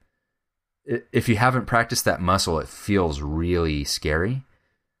that if you haven't practiced that muscle, it feels really scary.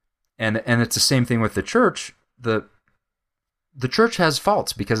 And it's the same thing with the church. The church has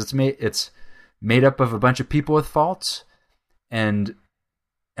faults because it's made up of a bunch of people with faults. And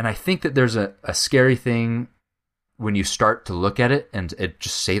I think that there's a scary thing when you start to look at it and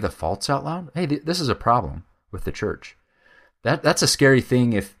just say the faults out loud. Hey, this is a problem with the church. That's a scary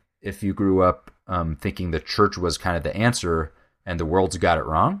thing if you grew up thinking the church was kind of the answer and the world's got it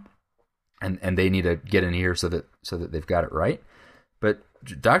wrong, and they need to get in here so that they've got it right. But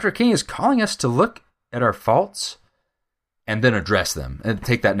Dr. King is calling us to look at our faults and then address them and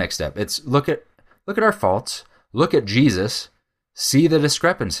take that next step. It's look at our faults, look at Jesus, see the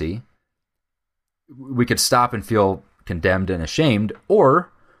discrepancy. We could stop and feel condemned and ashamed,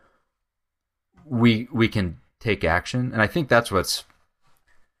 or we can take action. And I think that's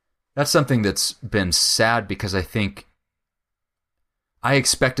something that's been sad, because I think I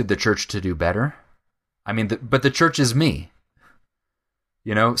expected the church to do better. I mean, but the church is me,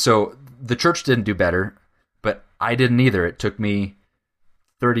 so the church didn't do better, but I didn't either. It took me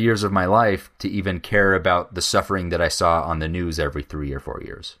 30 years of my life to even care about the suffering that I saw on the news every 3 or 4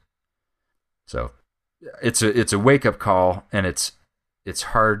 years. So it's a wake up call, and it's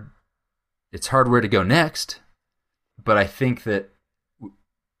hard where to go next. But I think that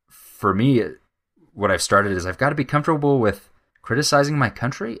for me, what I've started is I've got to be comfortable with criticizing my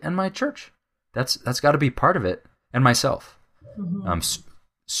country and my church. That's got to be part of it, and myself,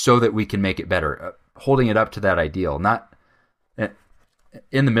 so that we can make it better. Holding it up to that ideal, not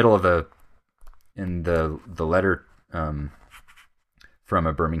in the middle of the letter from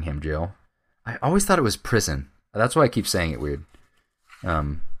a Birmingham jail. I always thought it was prison. That's why I keep saying it weird.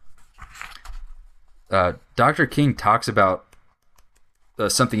 Dr. King talks about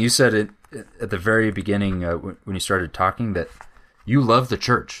something you said at the very beginning when you started talking, that you love the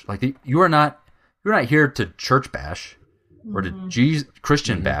church. Like you're not here to church bash or to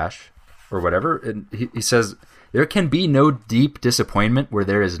Christian bash or whatever. And he says there can be no deep disappointment where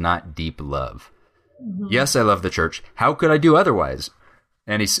there is not deep love. Yes, I love the church. How could I do otherwise?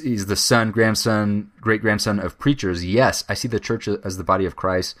 And he's the son, grandson, great-grandson of preachers. Yes, I see the church as the body of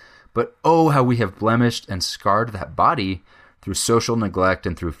Christ, but oh, how we have blemished and scarred that body through social neglect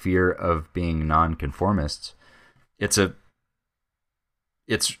and through fear of being nonconformists. It's the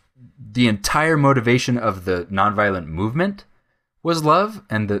entire motivation of the nonviolent movement was love,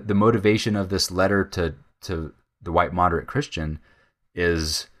 and the motivation of this letter to the white moderate Christian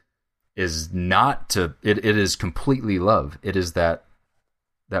is not to it is completely love. It is that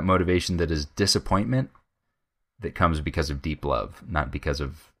motivation that is disappointment that comes because of deep love, not because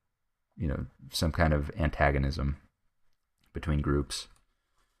of some kind of antagonism between groups.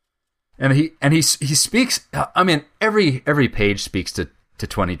 And he speaks. I mean, every page speaks to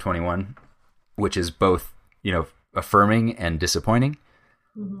 2021, which is both affirming and disappointing.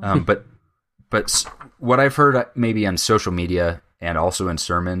 Mm-hmm. But what I've heard maybe on social media and also in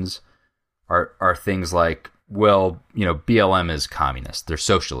sermons are things like, well, BLM is communist, they're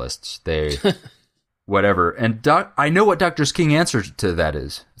socialists, they whatever. And I know what Dr. King's answer to that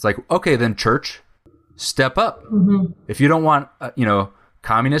is. It's like, okay, then church, step up. Mm-hmm. If you don't want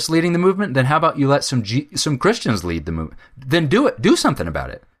communists leading the movement, then how about you let some Christians lead the movement? Then do something about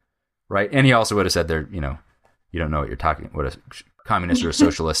it, right? And he also would have said there, you don't know what a communist or a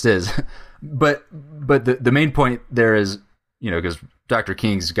socialist is, but the main point there is, because Dr.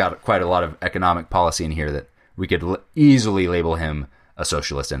 King's got quite a lot of economic policy in here that we could easily label him a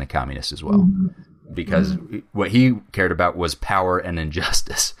socialist and a communist as well, mm-hmm. because mm-hmm. what he cared about was power and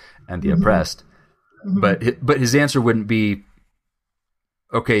injustice and the mm-hmm. oppressed. Mm-hmm. But his answer wouldn't be,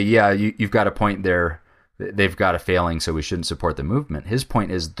 okay, yeah, you've got a point there. They've got a failing, so we shouldn't support the movement. His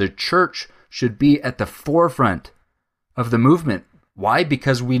point is the church should be at the forefront of the movement. Why?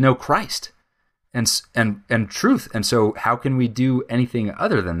 Because we know Christ and truth. And so how can we do anything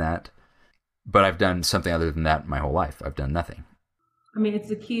other than that? But I've done something other than that my whole life. I've done nothing. I mean, it's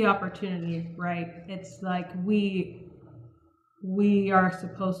a key opportunity, right? It's like we are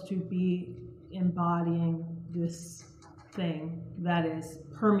supposed to be embodying this thing that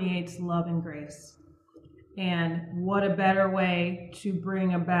permeates love and grace. And what a better way to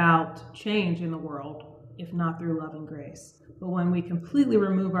bring about change in the world if not through love and grace. But when we completely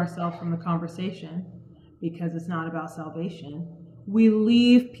remove ourselves from the conversation because it's not about salvation, we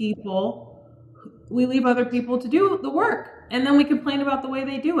leave other people to do the work, and then we complain about the way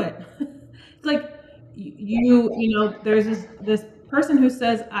they do it. It's like there's this person who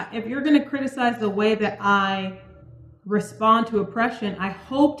says, if you're going to criticize the way that I respond to oppression, I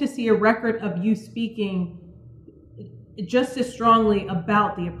hope to see a record of you speaking just as strongly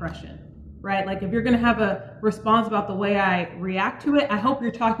about the oppression, right? Like if you're going to have a response about the way I react to it, I hope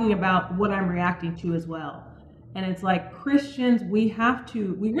you're talking about what I'm reacting to as well. And it's like Christians, we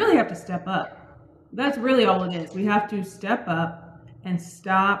really have to step up. That's really all it is. We have to step up and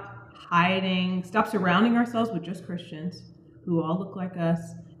stop hiding, stop surrounding ourselves with just Christians who all look like us,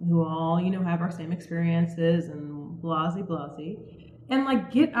 who all, have our same experiences and blasey, and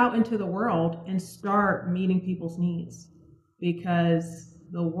like get out into the world and start meeting people's needs, because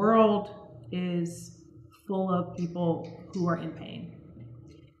the world is full of people who are in pain.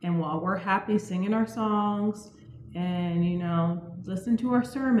 And while we're happy singing our songs and, listen to our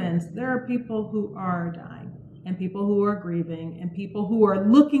sermons, there are people who are dying and people who are grieving and people who are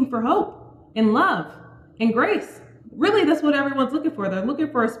looking for hope and love and grace. Really, that's what everyone's looking for. They're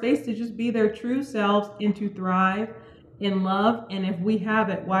looking for a space to just be their true selves and to thrive in love. And if we have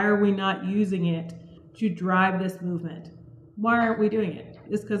it, why are we not using it to drive this movement? Why aren't we doing it?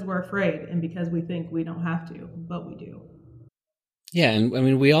 It's because we're afraid and because we think we don't have to, but we do. Yeah, and I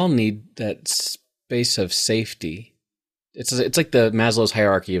mean, we all need that space of safety. It's like the Maslow's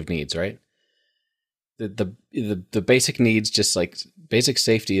hierarchy of needs, right? The basic needs, just like basic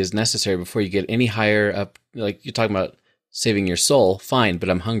safety, is necessary before you get any higher up. Like you're talking about saving your soul, fine, but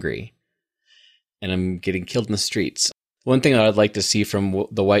I'm hungry and I'm getting killed in the streets. One thing that I'd like to see from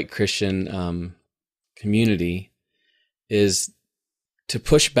the white Christian community is to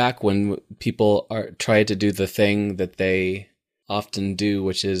push back when people try to do the thing that they often do,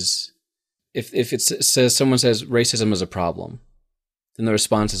 which is if it says someone says racism is a problem, then the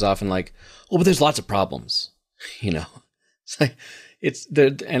response is often like, "Oh, but there's lots of problems," It's like it's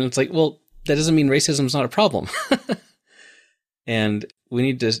like, well, that doesn't mean racism is not a problem, and we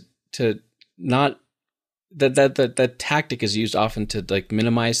need to not that tactic is used often to like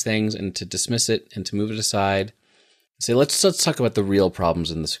minimize things and to dismiss it and to move it aside. Say, let's talk about the real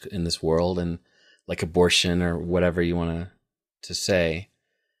problems in this world, and like abortion or whatever you want to say.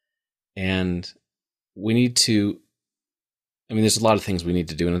 And we need to, I mean, there's a lot of things we need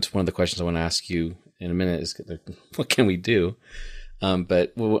to do, and it's one of the questions I want to ask you in a minute is, what can we do?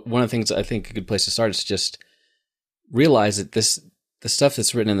 But one of the things I think a good place to start is just realize that the stuff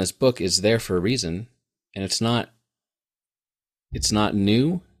that's written in this book is there for a reason, and it's not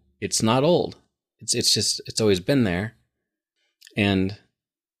new, it's not old. It's always been there. And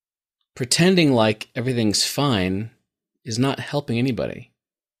pretending like everything's fine is not helping anybody.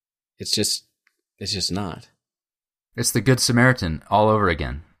 It's just not. It's the Good Samaritan all over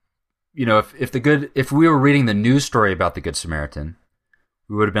again. If we were reading the news story about the Good Samaritan,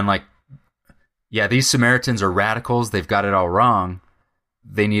 we would have been like, yeah, these Samaritans are radicals, they've got it all wrong.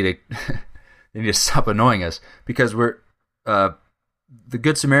 they need to they need to stop annoying us, because we're the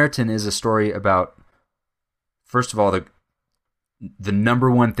Good Samaritan is a story about, first of all, the number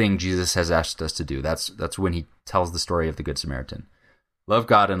one thing Jesus has asked us to do. That's when he tells the story of the Good Samaritan. Love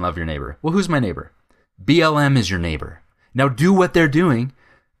God and love your neighbor. Well, who's my neighbor? BLM is your neighbor. Now do what they're doing.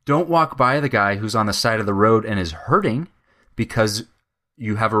 Don't walk by the guy who's on the side of the road and is hurting because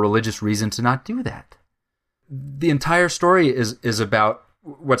you have a religious reason to not do that. The entire story is about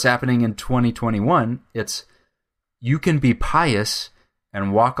what's happening in 2021. It's, you can be pious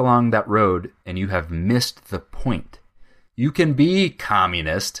and walk along that road and you have missed the point. You can be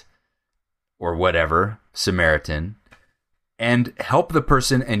communist or whatever, Samaritan, and help the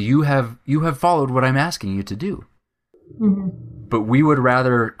person, and you have followed what I'm asking you to do. Mm-hmm. But we would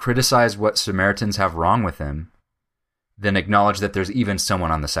rather criticize what Samaritans have wrong with them than acknowledge that there's even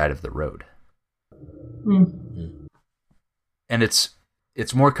someone on the side of the road. Mm-hmm. And it's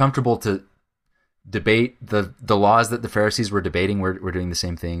more comfortable to debate the laws that the Pharisees were debating. We're doing the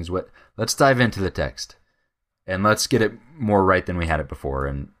same things. Let's dive into the text and let's get it more right than we had it before,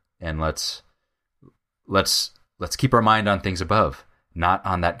 and let's keep our mind on things above, not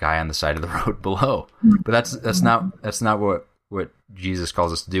on that guy on the side of the road below. But that's not what Jesus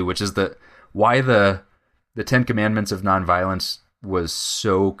calls us to do, which is why the 10 Commandments of nonviolence was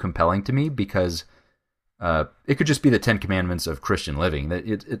so compelling to me, because it could just be the 10 Commandments of Christian living.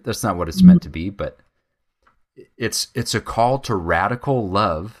 That's not what it's meant to be, but it's a call to radical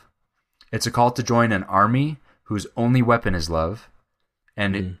love. It's a call to join an army whose only weapon is love,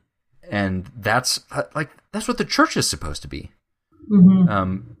 and that's what the church is supposed to be.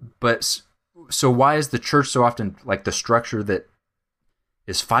 Mm-hmm. But so why is the church so often like the structure that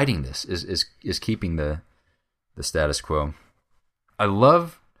is fighting this, is keeping the status quo? I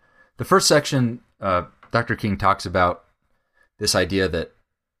love the first section. Dr. King talks about this idea that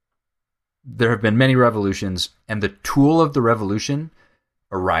there have been many revolutions, and the tool of the revolution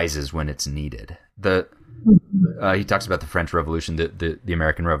arises when it's needed. He talks about the French Revolution, the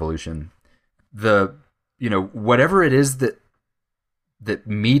American Revolution, whatever it is that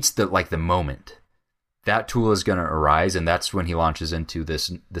meets the moment, that tool is going to arise, and that's when he launches into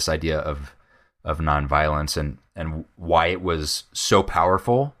this idea of nonviolence and why it was so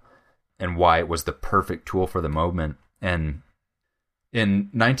powerful and why it was the perfect tool for the moment. And in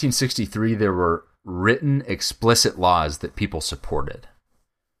 1963, there were written explicit laws that people supported.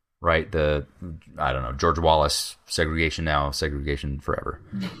 Right? George Wallace, segregation now, segregation forever.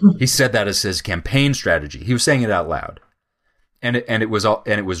 He said that as his campaign strategy. He was saying it out loud. And it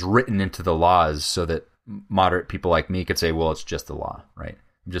was written into the laws so that moderate people like me could say, well, it's just the law, right?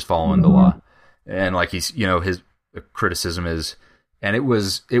 I'm just following the law. And like his criticism is, and it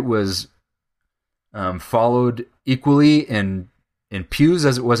was followed equally in pews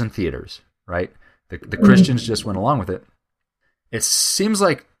as it was in theaters, right? The Christians just went along with it. It seems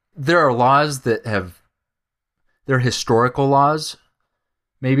like there are laws they're historical laws,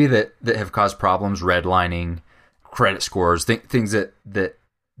 maybe that have caused problems, redlining, credit scores, things that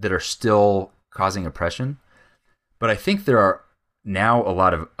are still causing oppression. But I think there are now a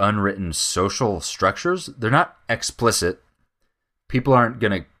lot of unwritten social structures. They're not explicit. People aren't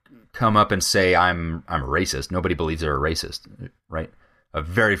going to come up and say, I'm a racist. Nobody believes they're a racist, right?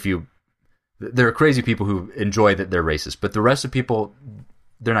 Very few. There are crazy people who enjoy that they're racist, but the rest of people,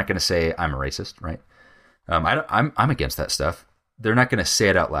 they're not going to say I'm a racist, right? I'm against that stuff. They're not going to say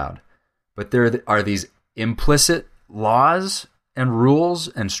it out loud, but there are these implicit laws and rules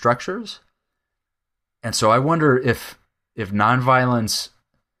and structures. And so I wonder if nonviolence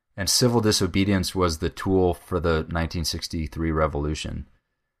and civil disobedience was the tool for the 1963 revolution,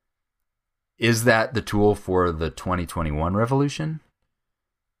 is that the tool for the 2021 revolution?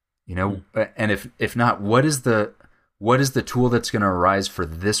 And if not, what is the tool that's going to arise for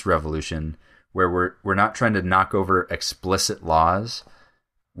this revolution, where we're not trying to knock over explicit laws,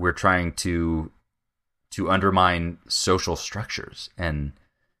 we're trying to undermine social structures and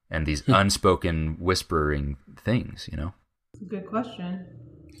these unspoken whispering things, It's a good question.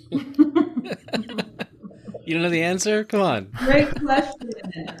 You don't know the answer? Come on. Great question.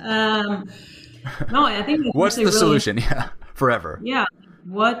 No, I think what's the solution? Yeah, forever. Yeah.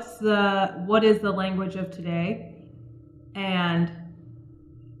 What is the language of today? And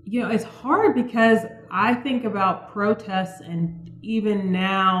it's hard because I think about protests, and even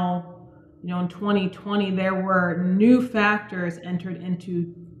now, in 2020, there were new factors entered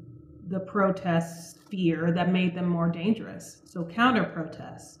into the protest sphere that made them more dangerous. So counter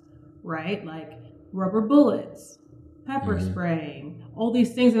protests, right? Like rubber bullets, pepper spraying, all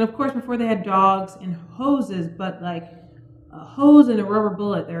these things. And of course, before they had dogs and hoses, but like a hose and a rubber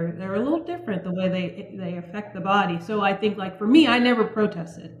bullet. They're a little different the way they affect the body. So I think, like, for me, I never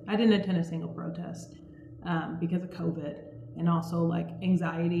protested. I didn't attend a single protest because of COVID, and also like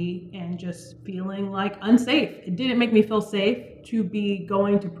anxiety and just feeling like unsafe. It didn't make me feel safe to be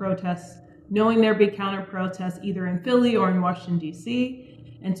going to protests, knowing there'd be counter protests either in Philly or in Washington,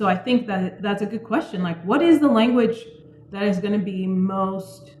 D.C. And so I think that that's a good question. Like, what is the language that is going to be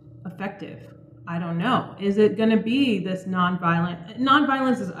most effective? I don't know. Is it going to be this nonviolent?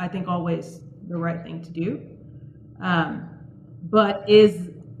 Nonviolence is, I think, always the right thing to do. But is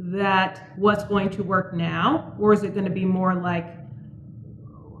that what's going to work now? Or is it going to be more like,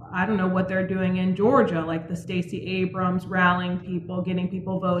 I don't know, what they're doing in Georgia, like the Stacey Abrams rallying people, getting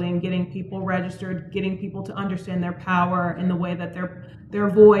people voting, getting people registered, getting people to understand their power and the way that their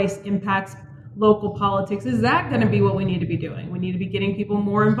voice impacts local politics? Is that going to be what we need to be doing? We need to be getting people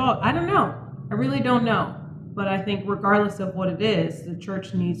more involved. I don't know. I really don't know. But I think regardless of what it is, the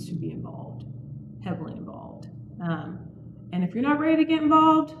church needs to be involved, heavily involved. And if you're not ready to get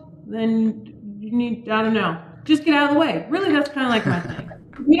involved, then you need, I don't know, just get out of the way. Really, that's kind of like my thing.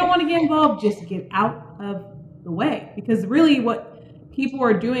 If you don't want to get involved, just get out of the way. Because really what people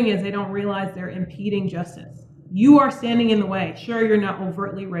are doing is they don't realize they're impeding justice. You are standing in the way. Sure, you're not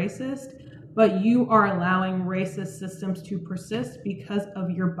overtly racist, but you are allowing racist systems to persist because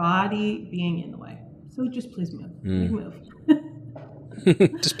of your body being in the way. So just please move. Move.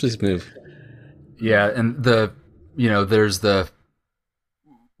 Just please move. Yeah, and there's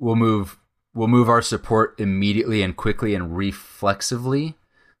we'll move our support immediately and quickly and reflexively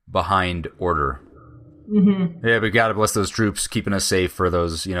behind order. Mm-hmm. Yeah, we got to bless those troops keeping us safe for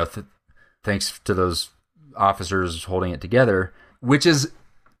those, thanks to those officers holding it together, which is,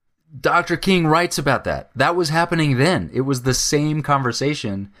 Dr. King writes about that. That was happening then. It was the same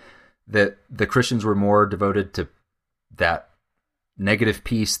conversation that the Christians were more devoted to that negative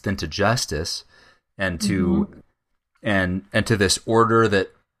peace than to justice and to and to this order that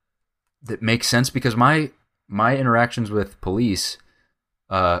makes sense, because my interactions with police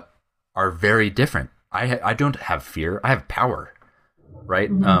are very different. I don't have fear. I have power, right?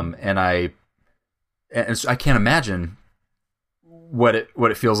 And so I can't imagine what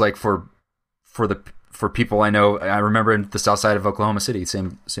it feels like for people I know. I remember in the south side of Oklahoma City,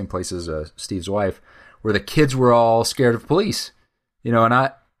 same place as Steve's wife, where the kids were all scared of police,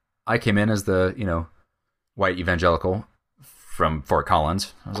 and I came in as the white evangelical from Fort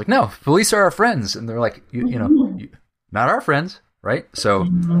Collins. I was like, no, police are our friends, and they're like, not our friends, right? So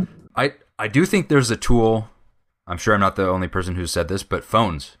I do think there's a tool. I'm sure I'm not the only person who said this, but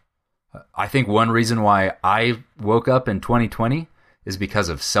phones. I think one reason why I woke up in 2020 is because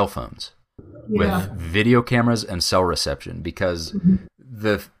of cell phones with video cameras and cell reception, because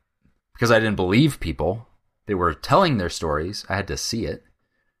because I didn't believe people. They were telling their stories. I had to see it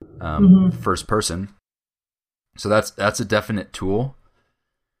first person. So that's a definite tool.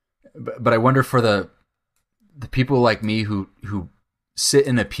 But I wonder for the people like me who sit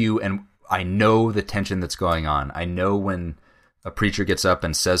in a pew, and I know the tension that's going on. I know when a preacher gets up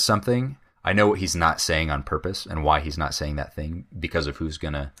and says something, I know what he's not saying on purpose and why he's not saying that thing, because of who's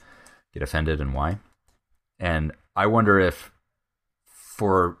going to get offended and why. And I wonder if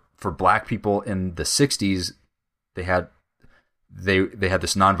for black people in the 60s, they had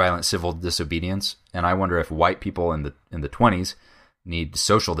this nonviolent civil disobedience, and I wonder if white people in the 20s need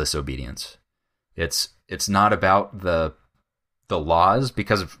social disobedience. It's not about the laws,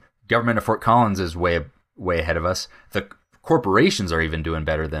 because of government of Fort Collins is way ahead of us. The corporations are even doing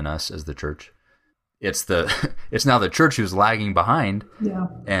better than us as the church. It's now the church who's lagging behind. Yeah.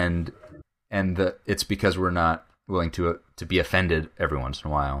 And it's because we're not willing to be offended every once in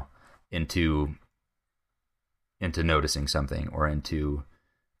a while into noticing something or into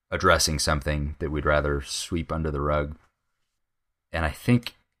addressing something that we'd rather sweep under the rug. And I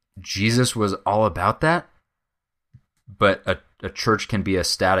think Jesus was all about that, but a church can be a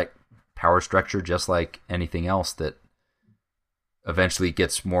static power structure just like anything else that eventually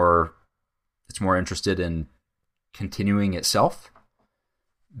it's more interested in continuing itself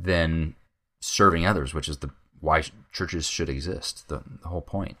than serving others, which is why churches should exist, the whole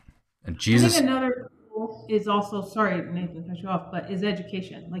point. And Jesus... I think another tool is also, sorry, Nathan, to cut you off, but is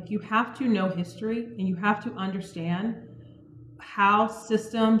education. Like, you have to know history, and you have to understand how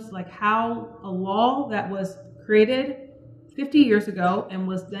systems, like how a law that was created 50 years ago and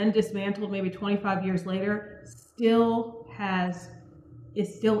was then dismantled maybe 25 years later is still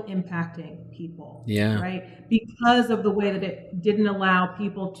impacting people. Yeah. Right? Because of the way that it didn't allow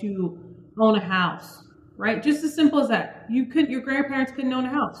people to own a house. Right? Just as simple as that. Your grandparents couldn't own a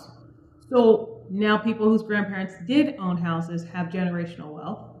house. So now people whose grandparents did own houses have generational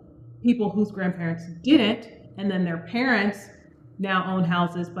wealth. People whose grandparents didn't, and then their parents now own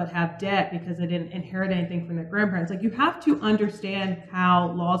houses but have debt because they didn't inherit anything from their grandparents. Like, you have to understand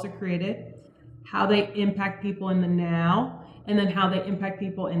how laws are created, how they impact people in the now, and then how they impact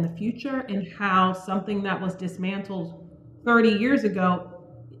people in the future, and how something that was dismantled 30 years ago,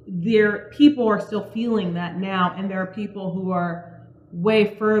 people are still feeling that now, and there are people who are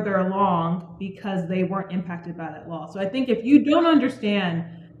way further along because they weren't impacted by that law. So I think if you don't understand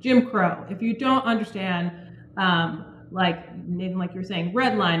Jim Crow, if you don't understand like Nathan, like you're saying,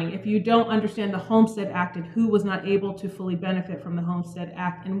 redlining, if you don't understand the Homestead Act and who was not able to fully benefit from the Homestead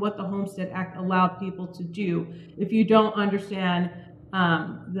Act and what the Homestead Act allowed people to do, if you don't understand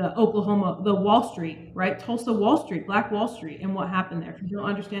the Wall Street, right? Tulsa Wall Street, Black Wall Street, and what happened there. If you don't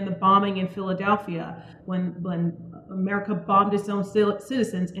understand the bombing in Philadelphia, when America bombed its own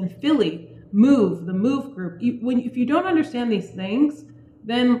citizens, in Philly, the MOVE group. If you don't understand these things,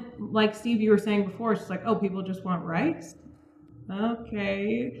 then, like Steve, you were saying before, it's just like, oh, people just want rights?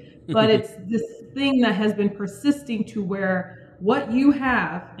 Okay. But it's this thing that has been persisting to where what you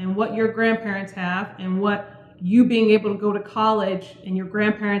have and what your grandparents have and what you being able to go to college and your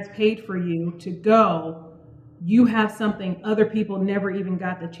grandparents paid for you to go, you have something other people never even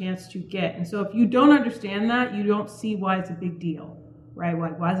got the chance to get. And so if you don't understand that, you don't see why it's a big deal. Right?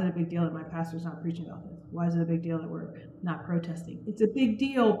 Why is it a big deal that my pastor's not preaching about this? Why is it a big deal that we're not protesting? It's a big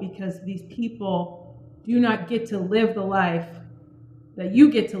deal because these people do not get to live the life that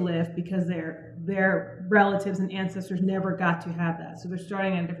you get to live because their relatives and ancestors never got to have that. So they're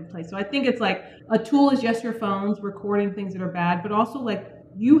starting at a different place. So I think it's like a tool is, yes, your phones recording things that are bad, but also like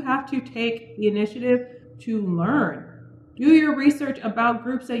you have to take the initiative to learn. Do your research about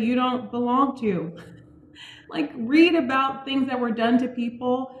groups that you don't belong to. Like, read about things that were done to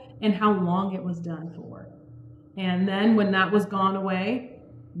people and how long it was done for. And then when that was gone away,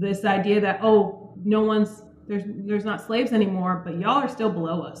 this idea that, oh, there's not slaves anymore, but y'all are still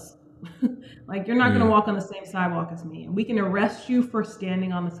below us. Like, you're not going to walk on the same sidewalk as me. And we can arrest you for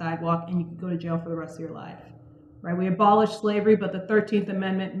standing on the sidewalk and you can go to jail for the rest of your life. Right? We abolished slavery, but the 13th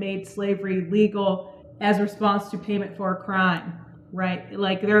Amendment made slavery legal as a response to payment for a crime. Right?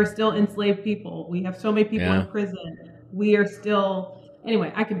 Like, there are still enslaved people. We have so many people in prison. We are still,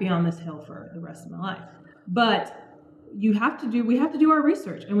 anyway, I could be on this hill for the rest of my life. But we have to do our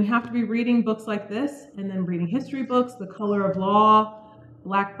research, and we have to be reading books like this, and then reading history books, The Color of Law,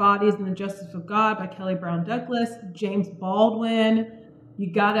 Black Bodies and the Justice of God by Kelly Brown Douglas, James Baldwin.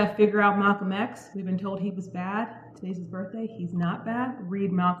 You gotta figure out Malcolm X. We've been told he was bad. Today's his birthday. He's not bad.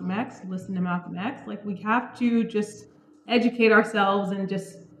 Read Malcolm X, listen to Malcolm X. Like, we have to just educate ourselves and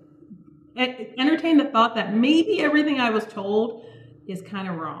just entertain the thought that maybe everything I was told is kind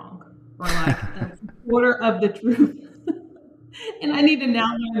of wrong, or like a quarter of the truth. And I need to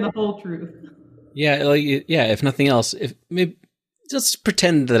now learn the whole truth. Yeah, if nothing else, maybe just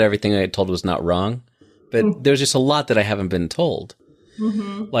pretend that everything I told was not wrong, but there's just a lot that I haven't been told.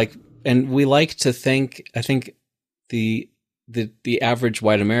 Mm-hmm. Like, and we like to think, I think the average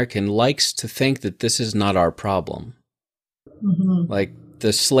white American likes to think that this is not our problem. Mm-hmm. Like,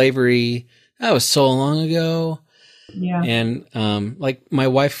 the slavery, that was so long ago. Yeah. And like, my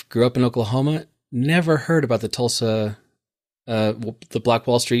wife grew up in Oklahoma, never heard about the Tulsa, the Black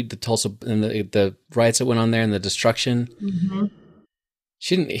Wall Street, the Tulsa, and the riots that went on there and the destruction. Mm-hmm.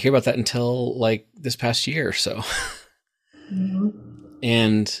 She didn't hear about that until like this past year or so. Mm-hmm.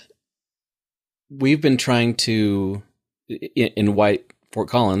 And we've been trying to, in white Fort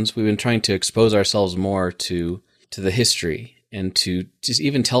Collins, we've been trying to expose ourselves more to the history and to just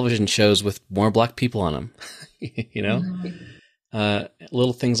even television shows with more Black people on them, you know,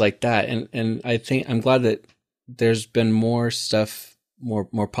 little things like that. And I think I'm glad that there's been more stuff,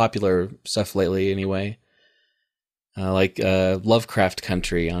 more popular stuff lately anyway. Like Lovecraft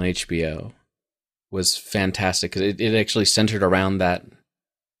Country on HBO was fantastic because it actually centered around that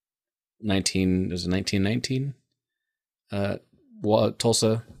 1919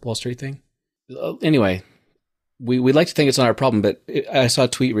 Tulsa Wall Street thing. Anyway, we like to think it's not our problem, but I saw a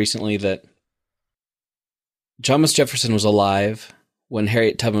tweet recently that Thomas Jefferson was alive when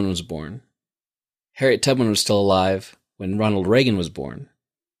Harriet Tubman was born. Harriet Tubman was still alive when Ronald Reagan was born.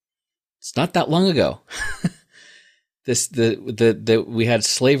 It's not that long ago. We had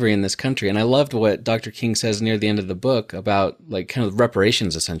slavery in this country, and I loved what Dr. King says near the end of the book about like kind of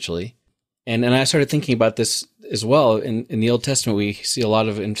reparations, essentially. And I started thinking about this as well. In the Old Testament, we see a lot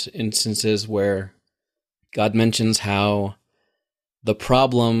of instances where God mentions how the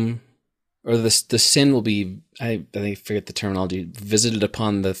problem or the sin will be, I forget the terminology, visited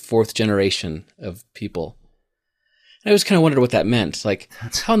upon the fourth generation of people. And I always kind of wondered what that meant. Like,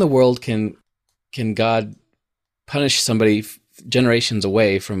 how in the world can God punish somebody generations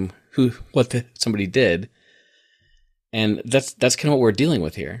away from somebody did? And that's kind of what we're dealing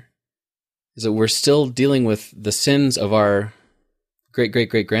with here. Is that we're still dealing with the sins of our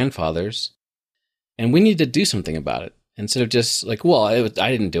great-great-great-grandfathers, and we need to do something about it. Instead of just like, well, I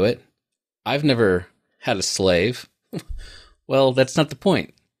didn't do it. I've never had a slave. Well, that's not the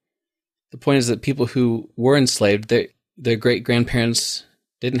point. The point is that people who were enslaved, their great-grandparents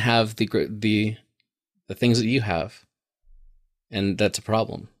didn't have the things that you have. And that's a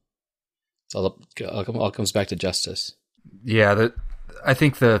problem. It all comes back to justice. Yeah, I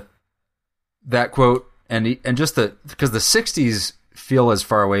think that quote and just because the 60s feel as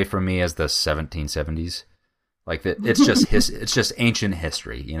far away from me as the 1770s. Like that, it's just ancient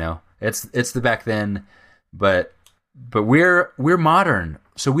history, you know. It's the back then, but we're modern,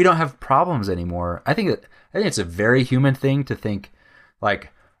 so we don't have problems anymore. I think it's a very human thing to think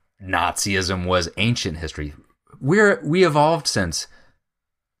like Nazism was ancient history. We evolved since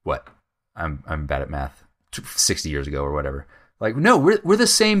what? I'm bad at math. 60 years ago or whatever. Like, no, we're the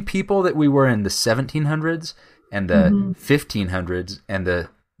same people that we were in the 1700s and the 1500s and the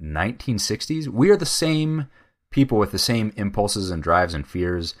 1960s. We are the same people with the same impulses and drives and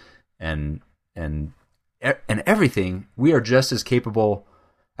fears and everything. We are just as capable.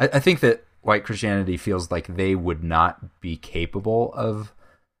 I think that white Christianity feels like they would not be capable of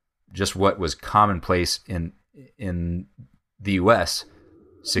just what was commonplace in the U.S.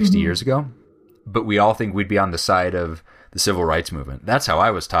 60 years ago. But we all think we'd be on the side of the civil rights movement. That's how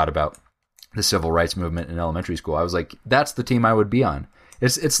I was taught about the civil rights movement in elementary school. I was like, that's the team I would be on.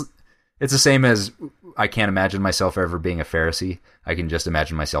 It's the same as I can't imagine myself ever being a Pharisee. I can just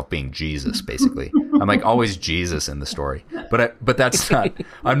imagine myself being Jesus, basically. I'm like always Jesus in the story. But that's not,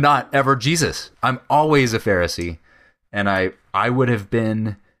 I'm not ever Jesus. I'm always a Pharisee. And I would have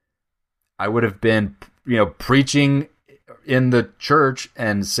been, you know, preaching in the church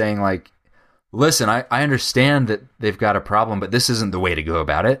and saying like, listen, I understand that they've got a problem, but this isn't the way to go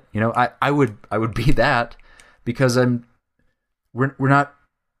about it. You know, I would be that because we're not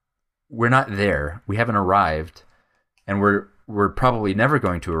there. We haven't arrived, and we're probably never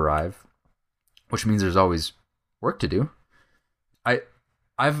going to arrive, which means there's always work to do. I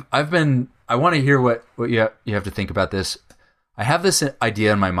want to hear what you have to think about this. I have this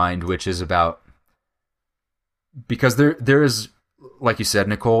idea in my mind, which is about, because there is, like you said,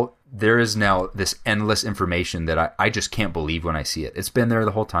 Nicole, there is now this endless information that I just can't believe when I see it. It's been there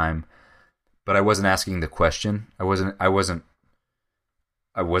the whole time, but I wasn't asking the question. I wasn't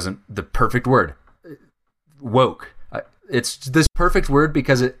the perfect word. Woke. It's this perfect word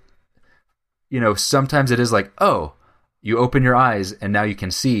because it, you know, sometimes it is like, oh, you open your eyes and now you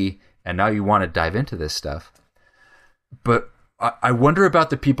can see and now you want to dive into this stuff. But I wonder about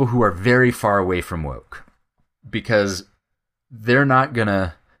the people who are very far away from woke, because they're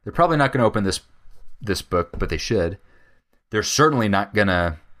probably not gonna open this book, but they should. They're certainly not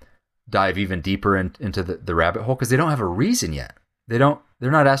gonna dive even deeper into the rabbit hole because they don't have a reason yet. They're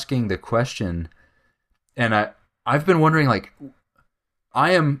not asking the question. And I've been wondering, like,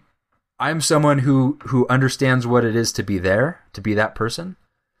 I'm someone who understands what it is to be there, to be that person.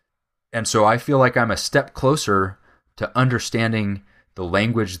 And so I feel like I'm a step closer to understanding the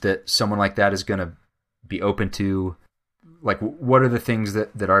language that someone like that is going to be open to. Like, what are the things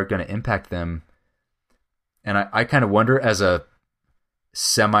that are going to impact them? And I kind of wonder, as a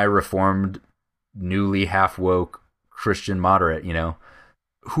semi-reformed, newly half-woke Christian moderate, you know,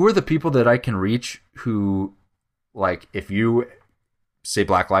 who are the people that I can reach who, like, if you say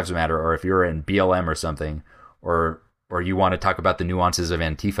Black Lives Matter, or if you're in BLM or something, or you want to talk about the nuances of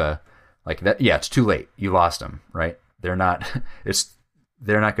Antifa, like that, yeah, it's too late. You lost them, right? They're not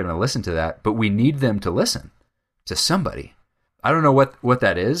going to listen to that, but we need them to listen to somebody. I don't know what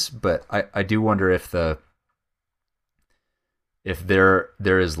that is, but I do wonder if there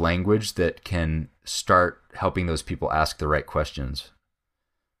is language that can start helping those people ask the right questions,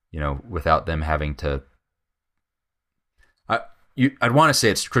 you know, without them having to. I'd want to say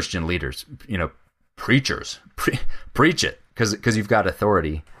it's Christian leaders, you know, preachers, preach it because you've got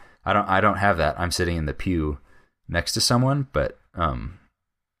authority. I don't have that. I'm sitting in the pew next to someone, but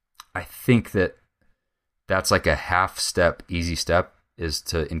I think that's like a half step, easy step, is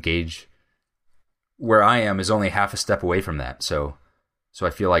to engage. Where I am is only half a step away from that. So I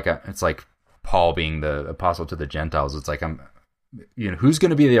feel like it's like Paul being the apostle to the Gentiles. It's like who's going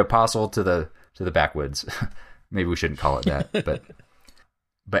to be the apostle to the backwoods? Maybe we shouldn't call it that,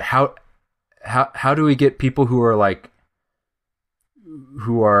 but how do we get people who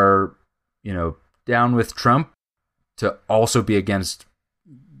are down with Trump to also be against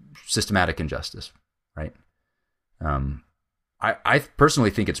systematic injustice, right? I personally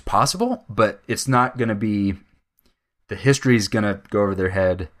think it's possible, but it's not going to be, the history is going to go over their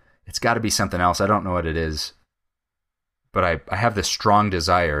head. It's got to be something else. I don't know what it is, but I have this strong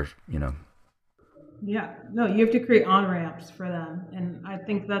desire, Yeah, no, you have to create on-ramps for them. And I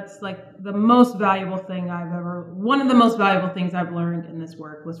think that's like the most valuable thing one of the most valuable things I've learned in this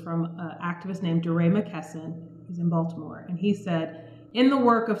work was from an activist named DeRay McKesson. He's in Baltimore. And he said, in the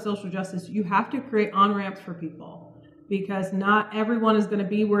work of social justice, you have to create on-ramps for people because not everyone is going to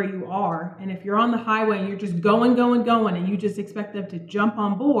be where you are. And if you're on the highway and you're just going, and you just expect them to jump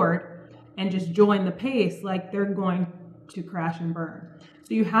on board and just join the pace, like they're going to crash and burn.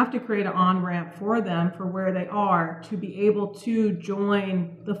 So you have to create an on-ramp for them for where they are to be able to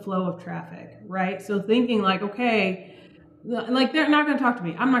join the flow of traffic, right? So thinking like, okay, like they're not going to talk to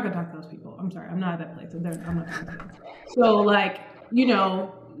me. I'm not going to talk to those people. I'm sorry. I'm not at that place. I'm not talking to them. So like,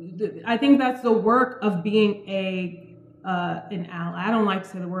 I think that's the work of being an ally. I don't like to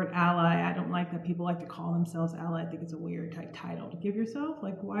say the word ally. I don't like that people like to call themselves ally. I think it's a weird type title to give yourself.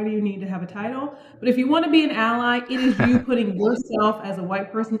 Like, why do you need to have a title? But if you want to be an ally, it is you putting yourself as a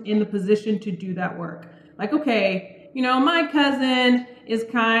white person in the position to do that work. Like, okay, my cousin is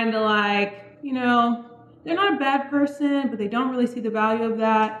kind of like, they're not a bad person, but they don't really see the value of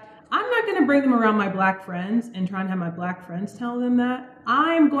that. I'm not going to bring them around my black friends and try and have my black friends tell them that.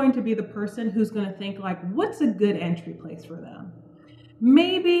 I'm going to be the person who's going to think like, what's a good entry place for them?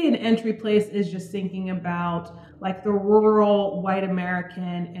 Maybe an entry place is just thinking about like the rural white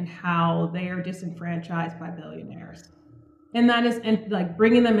American and how they are disenfranchised by billionaires. And that is like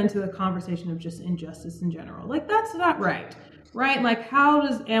bringing them into the conversation of just injustice in general. Like, that's not right? Like, how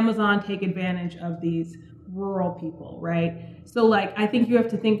does Amazon take advantage of these rural people, right? So like, I think you have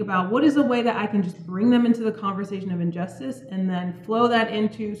to think about what is a way that I can just bring them into the conversation of injustice and then flow that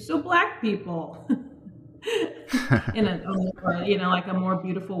into, so black people in a more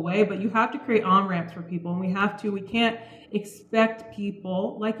beautiful way. But you have to create on-ramps for people, and we can't expect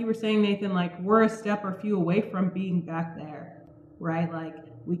people, like you were saying, Nathan, like we're a step or few away from being back there, right? Like,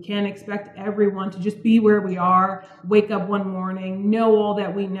 we can't expect everyone to just be where we are, wake up one morning, know all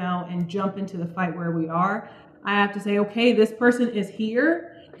that we know, and jump into the fight where we are. I have to say, okay, this person is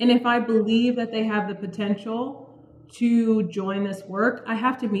here. And if I believe that they have the potential to join this work, I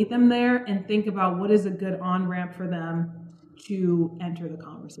have to meet them there and think about what is a good on-ramp for them to enter the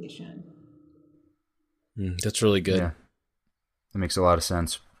conversation. That's really good. Yeah. That makes a lot of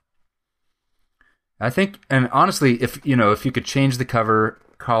sense. I think, and honestly, if you could change the cover,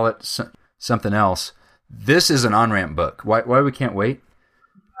 call it something else, this is an on-ramp book. Why We Can't Wait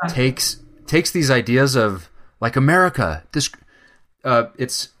takes these ideas of like America. This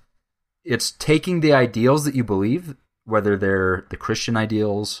it's taking the ideals that you believe, whether they're the Christian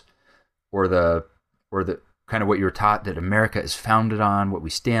ideals or the kind of what you're taught that America is founded on, what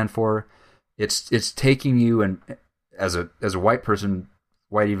we stand for. It's taking you, and as a white person,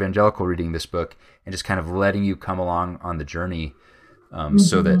 white evangelical, reading this book and just kind of letting you come along on the journey,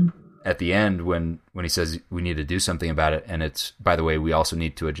 so that at the end, when he says we need to do something about it, and it's, by the way, we also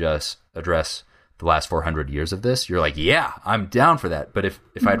need to address the last 400 years of this, you're like, yeah, I'm down for that. But if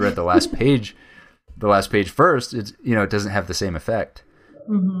I'd read the last page first, it doesn't have the same effect.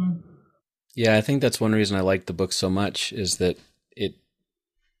 Mm-hmm. Yeah, I think that's one reason I like the book so much, is that it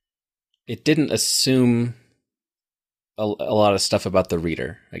didn't assume a lot of stuff about the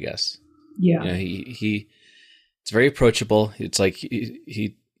reader, I guess. Yeah. He it's very approachable. It's like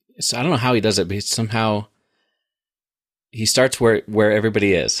I don't know how he does it, but he starts where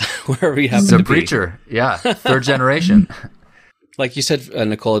everybody is, wherever you happen to be. The preacher, yeah, third generation. Like you said,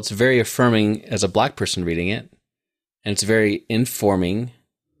 Nicole, it's very affirming as a black person reading it, and it's very informing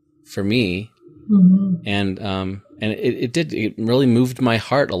for me. Mm-hmm. And it really moved my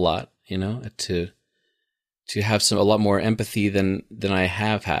heart a lot, to have a lot more empathy than I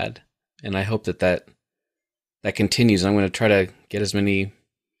have had, and I hope that continues. I'm going to try to get as many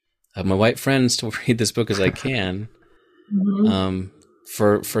of my white friends to read this book as I can. Mm-hmm.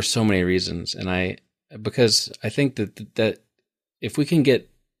 For so many reasons, and because I think that if we can get,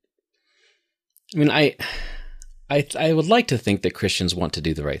 I would like to think that Christians want to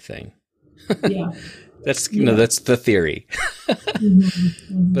do the right thing. Yeah, that's that's the theory. Mm-hmm.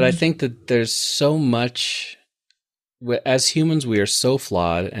 Mm-hmm. But I think that there's so much. As humans, we are so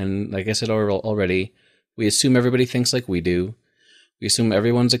flawed, and like I said already, we assume everybody thinks like we do. We assume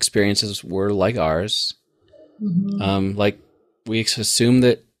everyone's experiences were like ours. Mm-hmm. Like we assume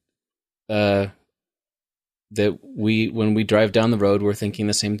that that when we drive down the road, we're thinking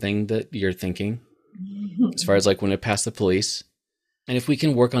the same thing that you're thinking, as far as like when it passed the police. And if we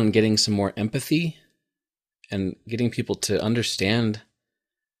can work on getting some more empathy and getting people to understand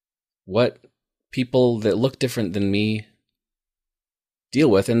what people that look different than me deal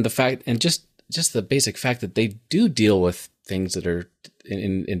with, and the fact, and just the basic fact that they do deal with things that are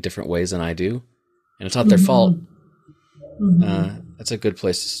in different ways than I do, and it's not their fault. That's a good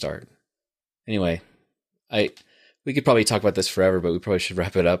place to start. Anyway, we could probably talk about this forever, but we probably should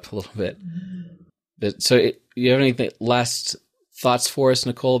wrap it up a little bit. But so, you have any last thoughts for us,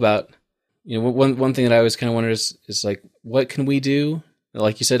 Nicole, about, one thing that I always kind of wonder is like, what can we do?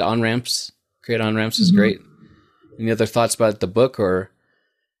 Like you said, create on-ramps is great. Any other thoughts about the book or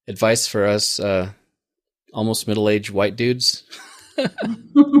advice for us almost middle-aged white dudes?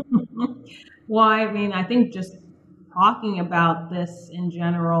 Well, I mean, I think just talking about this in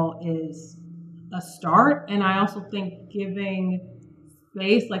general is a start. And I also think giving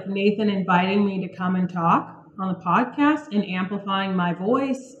space, like Nathan inviting me to come and talk on the podcast and amplifying my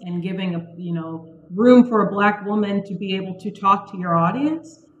voice and giving room for a Black woman to be able to talk to your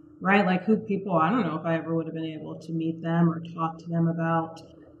audience, right? Like I don't know if I ever would have been able to meet them or talk to them about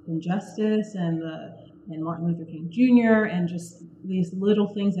injustice and Martin Luther King Jr. and just these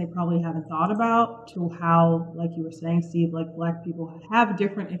little things they probably haven't thought about, to how, like you were saying, Steve, like Black people have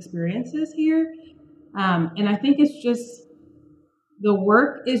different experiences here. And I think it's just, the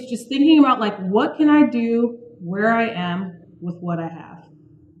work is just thinking about like, what can I do where I am with what I have?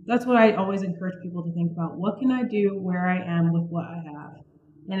 That's what I always encourage people to think about. What can I do where I am with what I have?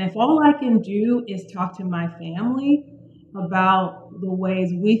 And if all I can do is talk to my family about the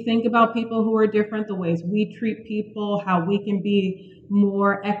ways we think about people who are different, the ways we treat people, how we can be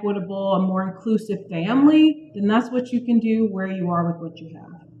more equitable, a more inclusive family, then that's what you can do where you are with what you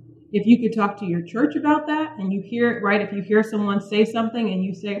have. If you could talk to your church about that and you hear it, right? If you hear someone say something and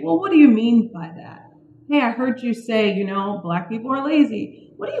you say, well, what do you mean by that? Hey, I heard you say, Black people are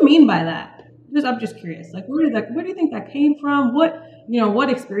lazy. What do you mean by that? I'm just curious. Like, where do you think that came from? What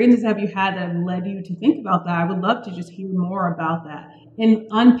experiences have you had that led you to think about that? I would love to just hear more about that and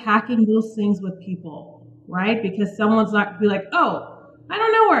unpacking those things with people, right? Because someone's not be like, oh, I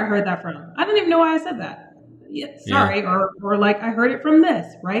don't know where I heard that from. I don't even know why I said that. Yeah, sorry. Yeah. Or like, I heard it from this,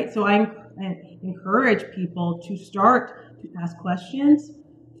 right? So I encourage people to start to ask questions,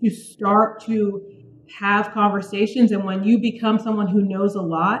 to start to have conversations. And when you become someone who knows a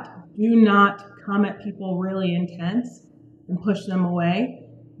lot, do not come at people really intense and push them away,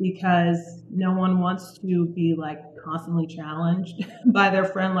 because no one wants to be like constantly challenged by their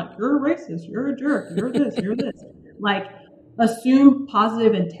friend, like, you're a racist, you're a jerk, you're this, you're this. Like, assume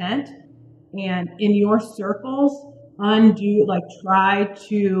positive intent, and in your circles, try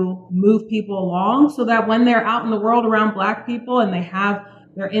to move people along so that when they're out in the world around Black people and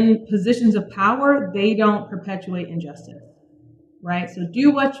they're in positions of power, they don't perpetuate injustice, right? So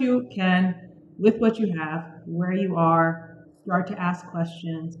do what you can with what you have, where you are, start to ask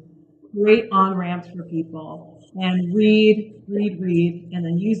questions, create on-ramps for people, and read, and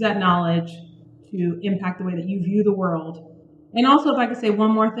then use that knowledge to impact the way that you view the world. And also, if I could say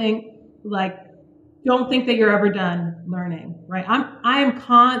one more thing, like, don't think that you're ever done learning, right? I am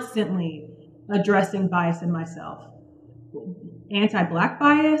constantly addressing bias in myself. Anti-Black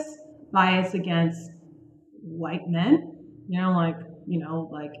bias against white men,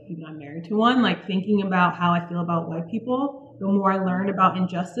 even I'm married to one, like thinking about how I feel about white people. The more I learn about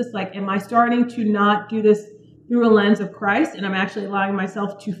injustice, like, am I starting to not do this through a lens of Christ? And I'm actually allowing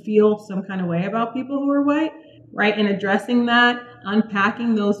myself to feel some kind of way about people who are white, right? And addressing that,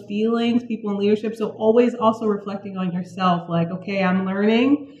 unpacking those feelings, people in leadership. So always also reflecting on yourself, like, okay, I'm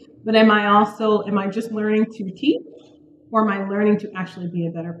learning, but am I just learning to teach? Or am I learning to actually be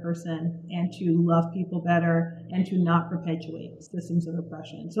a better person and to love people better and to not perpetuate systems of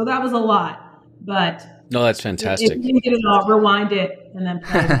oppression? So that was a lot, but no, that's fantastic. If you didn't get it all, rewind it and then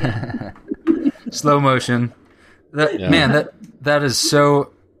play it again. Slow motion. Man, that is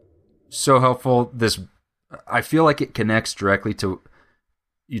so helpful. I feel like it connects directly to,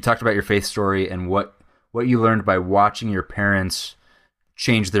 you talked about your faith story and what you learned by watching your parents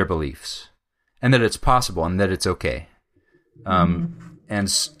change their beliefs, and that it's possible and that it's okay. And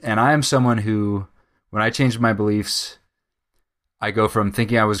I am someone who, when I changed my beliefs, I go from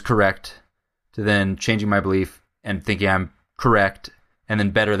thinking I was correct to then changing my belief and thinking I'm correct and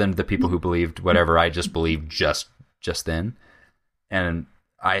then better than the people who believed whatever I just believed just then. And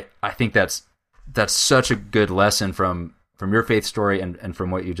I think that's such a good lesson from your faith story and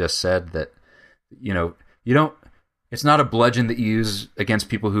from what you just said, that, you don't, it's not a bludgeon that you use against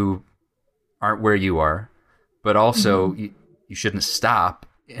people who aren't where you are, but also you shouldn't stop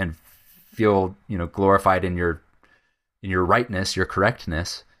and feel, glorified in your rightness, your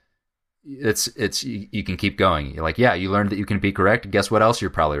correctness. It's you can keep going. You're like, yeah, you learned that you can be correct. Guess what else you're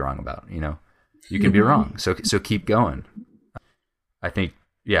probably wrong about? You can be wrong. So keep going. I think,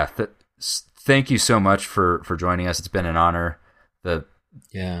 yeah. Thank you so much for joining us. It's been an honor.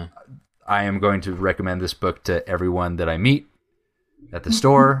 I am going to recommend this book to everyone that I meet at the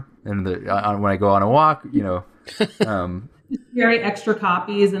store and when I go on a walk. Very extra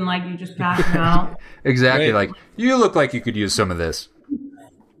copies and you just pass them out. Exactly. Right. Like, you look like you could use some of this.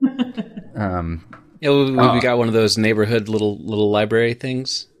 We got one of those neighborhood little library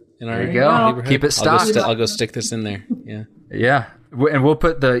things in our neighborhood. Keep it stocked. I'll go stick this in there. Yeah, and we'll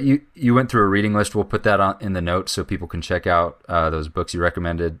put you went through a reading list. We'll put that in the notes so people can check out those books you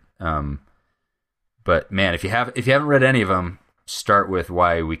recommended. But man, if you haven't read any of them, start with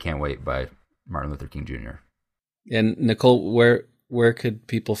Why We Can't Wait by Martin Luther King Jr. And Nicole, where could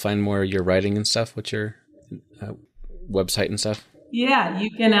people find more of your writing and stuff? What's your website and stuff? Yeah, you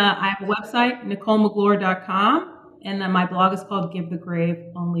can. I have a website, NicoleMcGlure.com, and then my blog is called Give the Grave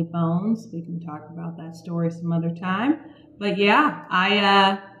Only Bones. We can talk about that story some other time. But yeah,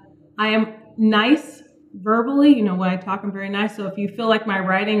 I am nice verbally. When I talk, I'm very nice. So if you feel like my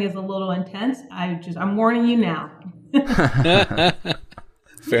writing is a little intense, I'm warning you now.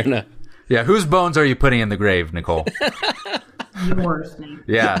 Fair enough. Yeah, whose bones are you putting in the grave, Nicole? Yours, Nate.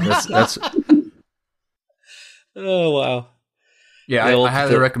 Yeah, that's. Oh wow. Yeah, I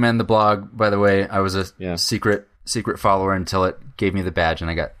highly recommend the blog. By the way, I was a secret follower until it gave me the badge,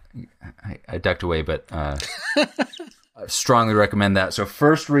 and I ducked away. But I strongly recommend that. So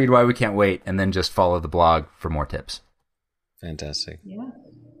first, read Why We Can't Wait, and then just follow the blog for more tips. Fantastic. Yeah. All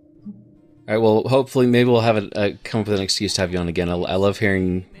right. Well, hopefully, maybe we'll have come up with an excuse to have you on again. I love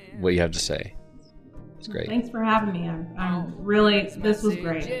hearing what you have to say. It's great. Thanks for having me. I'm really. This was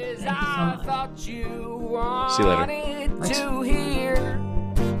great. Thank you so much. See you later. Thanks.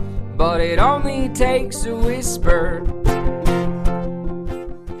 But it only takes a whisper.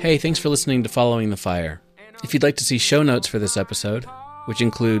 Hey, thanks for listening to Following the Fire. If you'd like to see show notes for this episode, which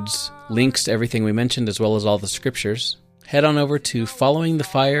includes links to everything we mentioned as well as all the scriptures, head on over to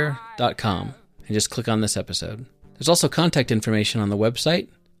followingthefire.com and just click on this episode. There's also contact information on the website.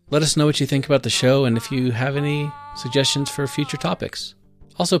 Let us know what you think about the show and if you have any suggestions for future topics.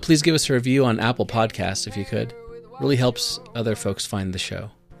 Also, please give us a review on Apple Podcasts if you could. It really helps other folks find the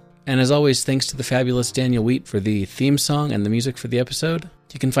show. And as always, thanks to the fabulous Daniel Wheat for the theme song and the music for the episode.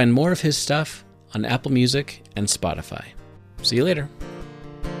 You can find more of his stuff on Apple Music and Spotify. See you later.